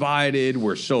so divided.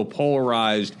 We're so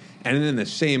polarized. And then in the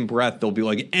same breath, they'll be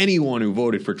like, anyone who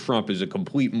voted for Trump is a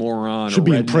complete moron. Should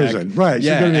be in prison. Right.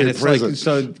 Yeah, and it's like,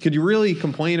 so could you really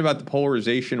complain about the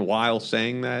polarization while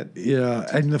saying that? Yeah,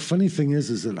 and the funny thing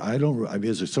is that I mean,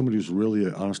 as somebody who's really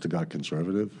an honest-to-God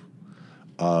conservative,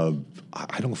 I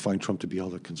don't find Trump to be all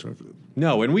that conservative.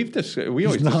 No, and we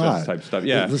always discuss this type of stuff.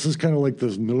 Yeah, this is kind of like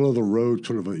this middle of the road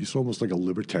sort of. He's almost like a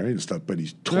libertarian and stuff, but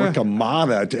he's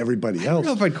Torquemada to everybody else. I don't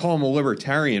know if I'd call him a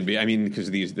libertarian. I mean, because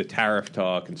the tariff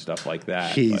talk and stuff like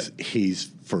that.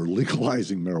 He's for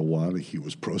legalizing marijuana. He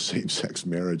was pro same-sex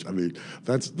marriage. I mean,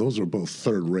 those are both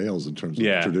third rails in terms of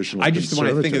traditional. I just when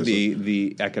I think of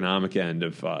the economic end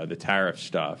of the tariff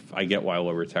stuff, I get why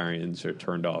libertarians are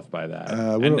turned off by that.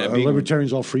 Are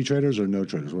libertarians all free traders or no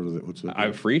traders? What's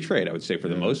the free trade? I would say for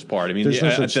the most part. I mean, there's no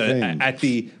such thing. At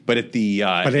the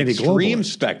extreme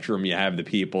spectrum, you have the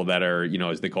people that are,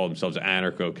 as they call themselves,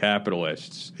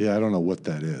 anarcho-capitalists. Yeah, I don't know what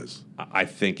that is. I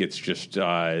think it's just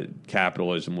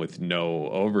capitalism with no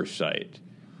oversight.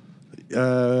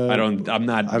 I don't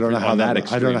know how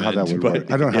that would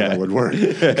work. I don't know how that would work.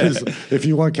 Because if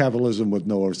you want capitalism with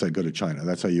no oversight, go to China.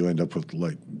 That's how you end up with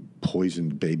like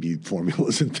poisoned baby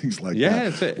formulas and things like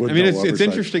that. It's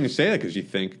interesting to say that because you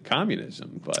think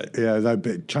communism,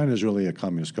 but China is really a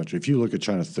communist country. If you look at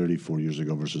China 34 years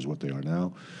ago versus what they are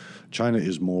now, China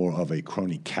is more of a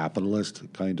crony capitalist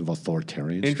kind of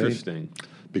authoritarian Interesting. state.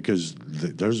 Because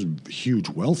there's huge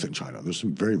wealth in China. There's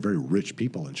some very, very rich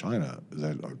people in China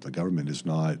that the government is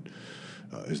not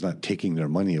taking their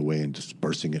money away and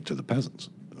dispersing it to the peasants.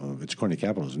 It's crony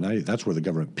capitalism. Now that's where the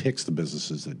government picks the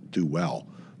businesses that do well,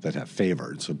 that have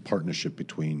favor. It's a partnership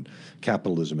between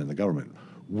capitalism and the government.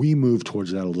 We move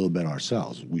towards that a little bit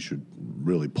ourselves. We should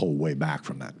really pull way back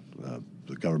from that.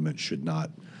 The government should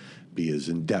not be as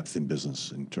in-depth in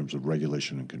business in terms of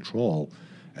regulation and control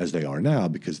as they are now,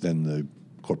 because then the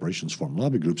corporations form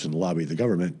lobby groups and lobby the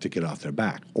government to get off their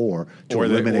back or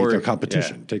eliminate their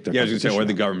competition. Take their I was going to say, or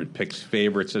the government picks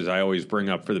favorites, as I always bring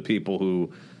up for the people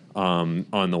who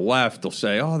on the left, they'll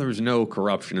say, there was no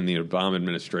corruption in the Obama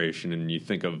administration, and you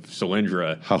think of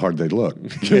Solyndra. How hard they'd look.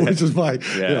 Which is why,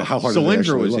 how hard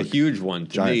Solyndra was a huge one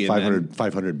to me.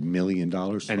 $500 million.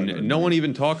 And no one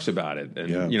even talks about it.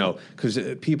 And, because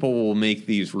people will make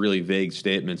these really vague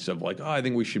statements of like, I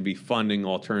think we should be funding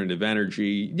alternative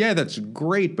energy. Yeah, that's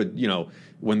great, but,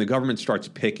 when the government starts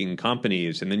picking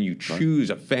companies and then you choose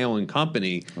a failing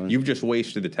company, you've just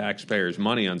wasted the taxpayers'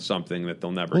 money on something that they'll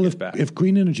never get back. If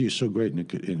green energy is so great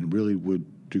and really would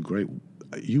do great,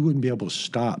 you wouldn't be able to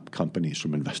stop companies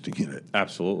from investing in it.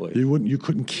 Absolutely. You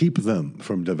couldn't keep them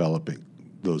from developing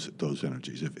those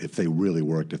energies if they really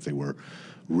worked, if they were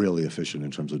really efficient in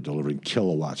terms of delivering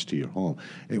kilowatts to your home.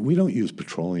 And we don't use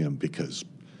petroleum because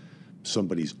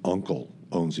somebody's uncle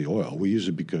owns the oil. We use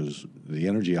it because the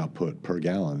energy output per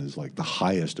gallon is like the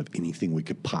highest of anything we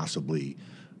could possibly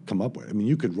come up with. I mean,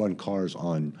 you could run cars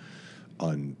on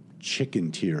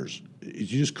chicken tears. You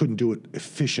just couldn't do it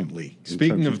efficiently.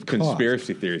 Speaking of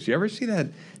conspiracy theories, you ever see that?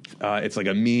 It's like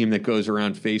a meme that goes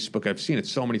around Facebook. I've seen it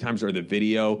so many times. Or the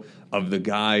video of the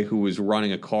guy who was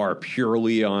running a car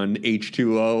purely on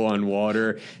H2O on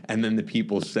water, and then the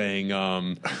people saying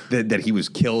that he was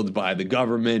killed by the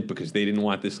government because they didn't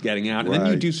want this getting out. And then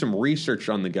you do some research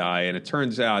on the guy, and it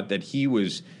turns out that he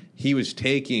was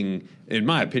taking, in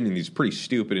my opinion, these pretty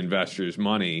stupid investors'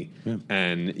 money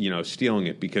and stealing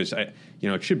it because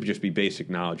it should just be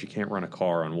basic knowledge. You can't run a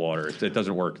car on water. It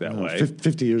doesn't work that way.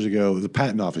 50 years ago, the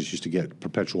patent office used to get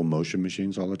perpetual motion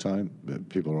machines all the time.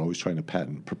 People are always trying to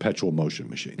patent perpetual motion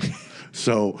machines.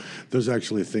 So there's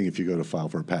actually a thing, if you go to file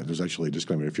for a patent, there's actually a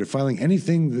disclaimer. If you're filing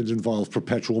anything that involves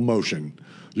perpetual motion,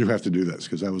 you have to do this,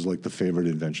 because that was like the favorite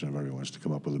invention of everyone's, to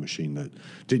come up with a machine that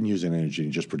didn't use any energy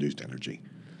and just produced energy.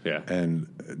 Yeah. And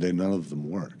none of them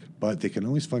work. But they can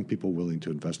always find people willing to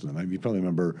invest in them. I mean, you probably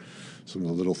remember some of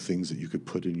the little things that you could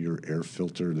put in your air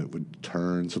filter that would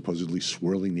turn, supposedly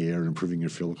swirling the air and improving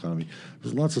your fuel economy.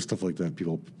 There's lots of stuff like that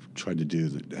people try to do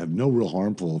that have no real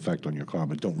harmful effect on your car,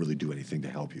 but don't really do anything to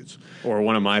help you. Or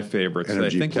one of my favorites.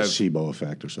 Energy placebo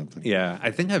effect or something. Yeah,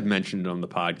 I think I've mentioned it on the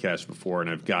podcast before,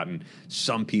 and I've gotten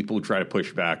some people who try to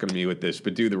push back on me with this,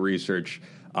 but do the research.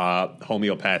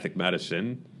 Homeopathic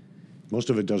medicine. Most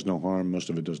of it does no harm. Most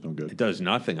of it does no good. It does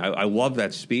nothing. I love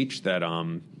that speech that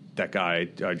that guy,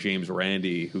 James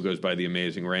Randi, who goes by The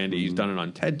Amazing Randy. He's done it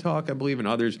on TED Talk, I believe, and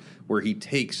others, where he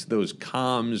takes those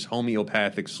Calms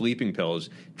homeopathic sleeping pills,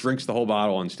 drinks the whole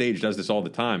bottle on stage, does this all the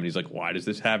time. And he's like, why does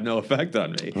this have no effect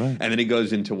on me? Right. And then he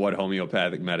goes into what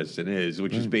homeopathic medicine is,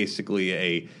 which is basically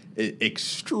a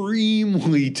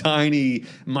extremely tiny,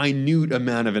 minute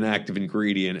amount of an active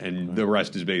ingredient, and the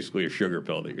rest is basically a sugar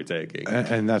pill that you're taking.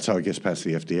 And that's how it gets past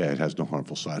the FDA. It has no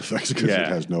harmful side effects because it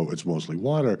has it's mostly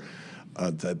water.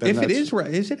 If it is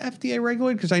it FDA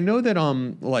regulated? Because I know that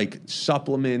like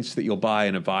supplements that you'll buy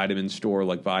in a vitamin store,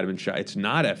 like Vitamin Shot, it's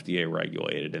not FDA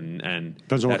regulated, and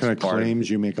depends on what kind of claims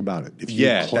you make about it. If you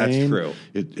that's true.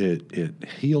 It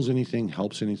heals anything,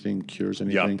 helps anything, cures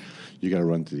anything, you got to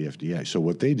run through the FDA. So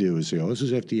what they do is say, "Oh, this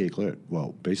is FDA cleared."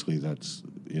 Well, basically that's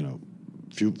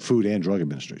Food and Drug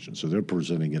Administration. So they're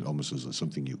presenting it almost as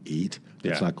something you eat.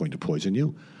 It's not going to poison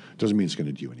you. Doesn't mean it's going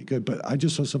to do you any good. But I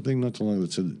just saw something not too long ago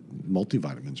that said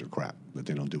multivitamins are crap, that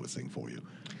they don't do a thing for you.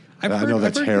 I know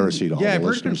that's heresy to all the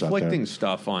listeners out there. I've heard conflicting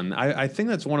stuff on. I think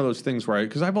that's one of those things where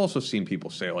because I've also seen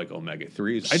people say like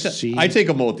omega-3s. I take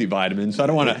a multivitamin, so I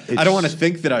don't want to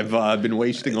think that I've been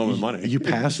wasting all my money. You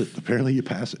pass it. Apparently, you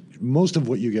pass it. Most of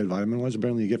what you get vitamin-wise,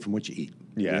 apparently, you get from what you eat.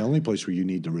 Yeah. The only place where you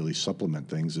need to really supplement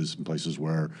things is in places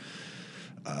where.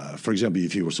 For example,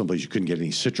 if you were someplace you couldn't get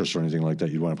any citrus or anything like that,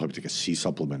 you'd want to probably take a C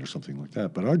supplement or something like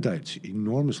that. But our diet's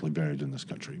enormously varied in this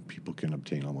country. People can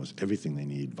obtain almost everything they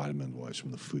need vitamin-wise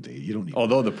from the food they eat. You don't need.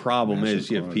 Although the problem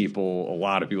is you have a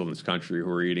lot of people in this country who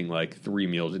are eating like 3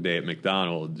 meals a day at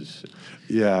McDonald's.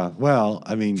 Yeah, well,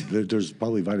 I mean, there's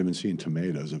probably vitamin C in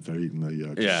tomatoes if they're eating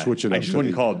the. Switch it up. I just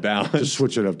wouldn't call it balanced. Just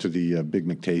switch it up to the Big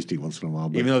McTasty once in a while.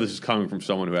 But, even though this is coming from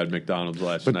someone who had McDonald's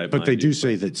last night. But they do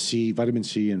say that vitamin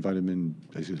C and vitamin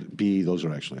B, those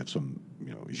are actually have some,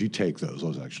 if you take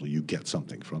those actually, you get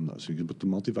something from those. But the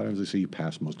multivitamins, they say you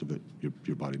pass most of it,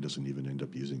 your body doesn't even end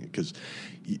up using it. Because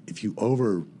if you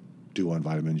overdo on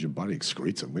vitamins, your body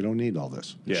excretes them. We don't need all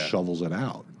this. It shovels it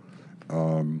out.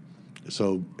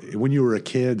 So when you were a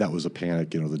kid, that was a panic.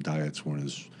 The diets weren't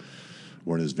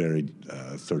as varied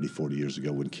 30, 40 years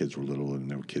ago when kids were little, and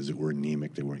there were kids that were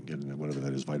anemic. They weren't getting whatever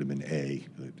that is, vitamin A.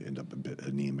 They'd end up a bit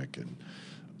anemic, and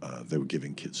they were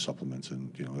giving kids supplements,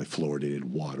 and they fluoridated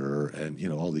water, and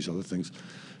all these other things.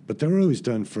 But they were always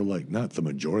done for not the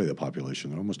majority of the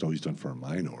population. They're almost always done for a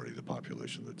minority of the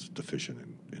population that's deficient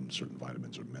in certain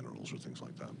vitamins or minerals or things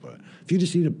like that. But if you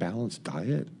just eat a balanced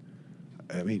diet,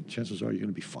 I mean, chances are you're going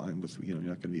to be fine with, you're not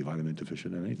going to be vitamin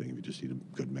deficient in anything if you just eat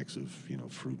a good mix of,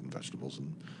 fruit and vegetables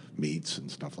and meats and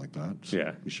stuff like that.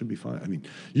 So you should be fine. I mean,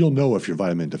 you'll know if you're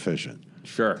vitamin deficient.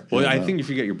 Sure. Well, I think if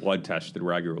you get your blood tested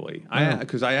regularly,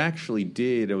 because I actually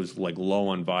did, it was low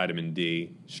on vitamin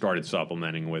D, started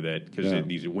supplementing with it because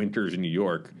these winters in New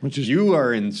York, you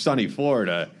are in sunny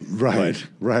Florida. Right.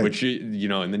 Which,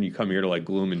 and then you come here to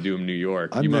gloom and doom New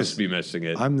York. You must be missing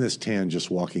it. I'm this tan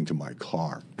just walking to my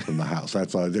car from the house.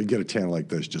 That's all. They get a tan like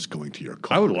this just going to your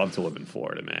car. I would love to live in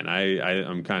Florida, man.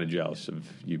 I'm kind of jealous of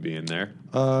you being there.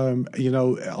 All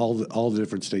the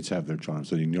different states have their charms.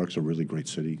 So New York's a really great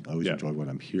city. I always enjoy when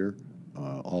I'm here.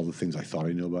 All the things I thought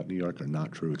I knew about New York are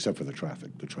not true, except for the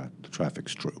traffic. The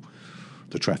traffic's true.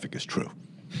 The traffic is true.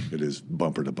 It is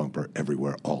bumper to bumper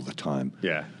everywhere all the time.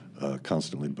 Yeah.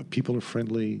 Constantly. But people are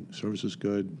friendly. Service is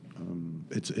good.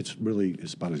 It's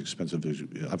about as expensive as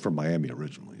I'm from Miami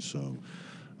originally, so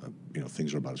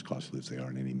things are about as costly as they are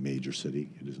in any major city.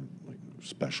 It isn't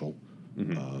special.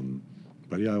 Mm-hmm.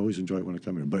 But I always enjoy it when I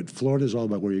come here. But Florida is all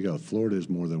about where you go. Florida is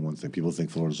more than one thing. People think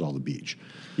Florida is all the beach.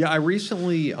 Yeah, I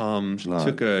recently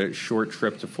took a short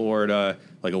trip to Florida,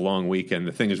 a long weekend.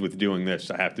 The thing is with doing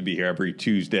this, I have to be here every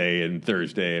Tuesday and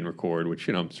Thursday and record, which,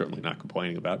 I'm certainly not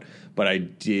complaining about. But I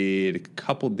did a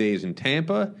couple days in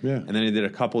Tampa, and then I did a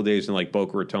couple days in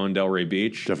Boca Raton, Delray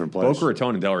Beach. Different place. Boca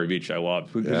Raton and Delray Beach I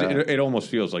love because it almost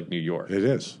feels like New York. It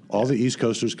is. All the East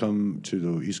Coasters come to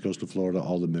the East Coast of Florida.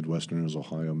 All the Midwesterners,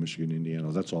 Ohio, Michigan, Indiana,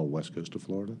 that's all West Coast of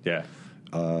Florida. Yeah.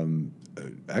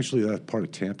 Actually, that part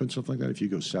of Tampa and stuff like that, if you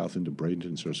go south into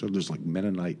Bradenton, Sarasota, there's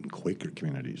Mennonite and Quaker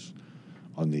communities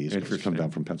on the East Coast. Come down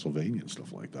from Pennsylvania and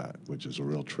stuff like that, which is a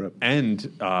real trip. And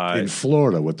in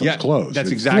Florida with those clothes.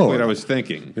 That's exactly what I was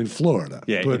thinking. In Florida.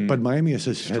 Yeah, but Miami has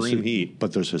extreme heat.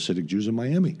 But there's Hasidic Jews in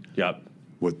Miami. Yep.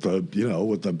 With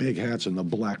the big hats and the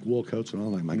black wool coats and all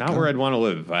that. Not where I'd want to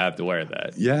live if I have to wear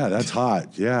that. Yeah, that's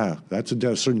hot. Yeah, that's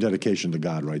a certain dedication to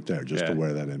God right there, just to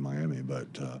wear that in Miami.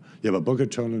 But but Boca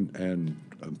Raton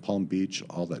and Palm Beach,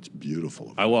 all that's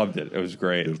beautiful. I loved it. It was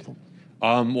great. Beautiful.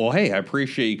 Well, hey, I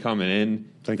appreciate you coming in.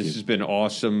 Thank you. This has been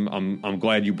awesome. I'm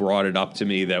glad you brought it up to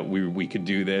me that we could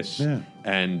do this. Yeah.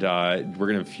 And we're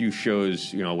gonna have a few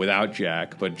shows, without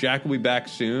Jack, but Jack will be back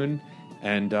soon.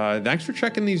 And thanks for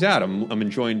checking these out. I'm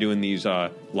enjoying doing these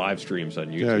live streams on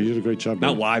YouTube. Yeah, you did a great job.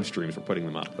 Not live streams, we're putting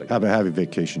them up. Like, have a happy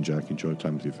vacation, Jack. Enjoy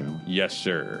time with your family. Yes,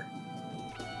 sir.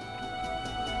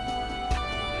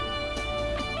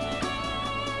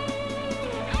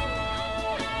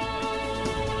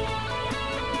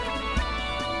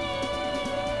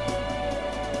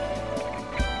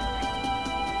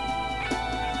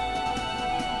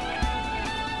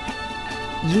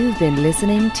 You've been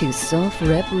listening to Soft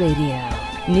Rep Radio.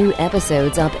 New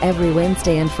episodes up every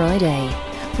Wednesday and Friday.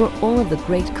 For all of the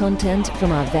great content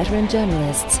from our veteran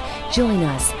journalists, join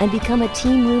us and become a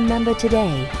Team Room member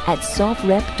today at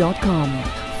softrep.com.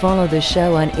 Follow the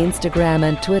show on Instagram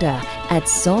and Twitter at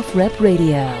Soft Rep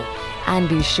Radio. And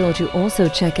be sure to also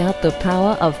check out the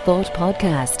Power of Thought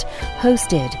podcast,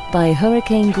 hosted by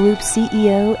Hurricane Group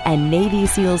CEO and Navy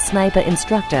SEAL sniper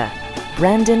instructor,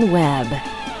 Brandon Webb.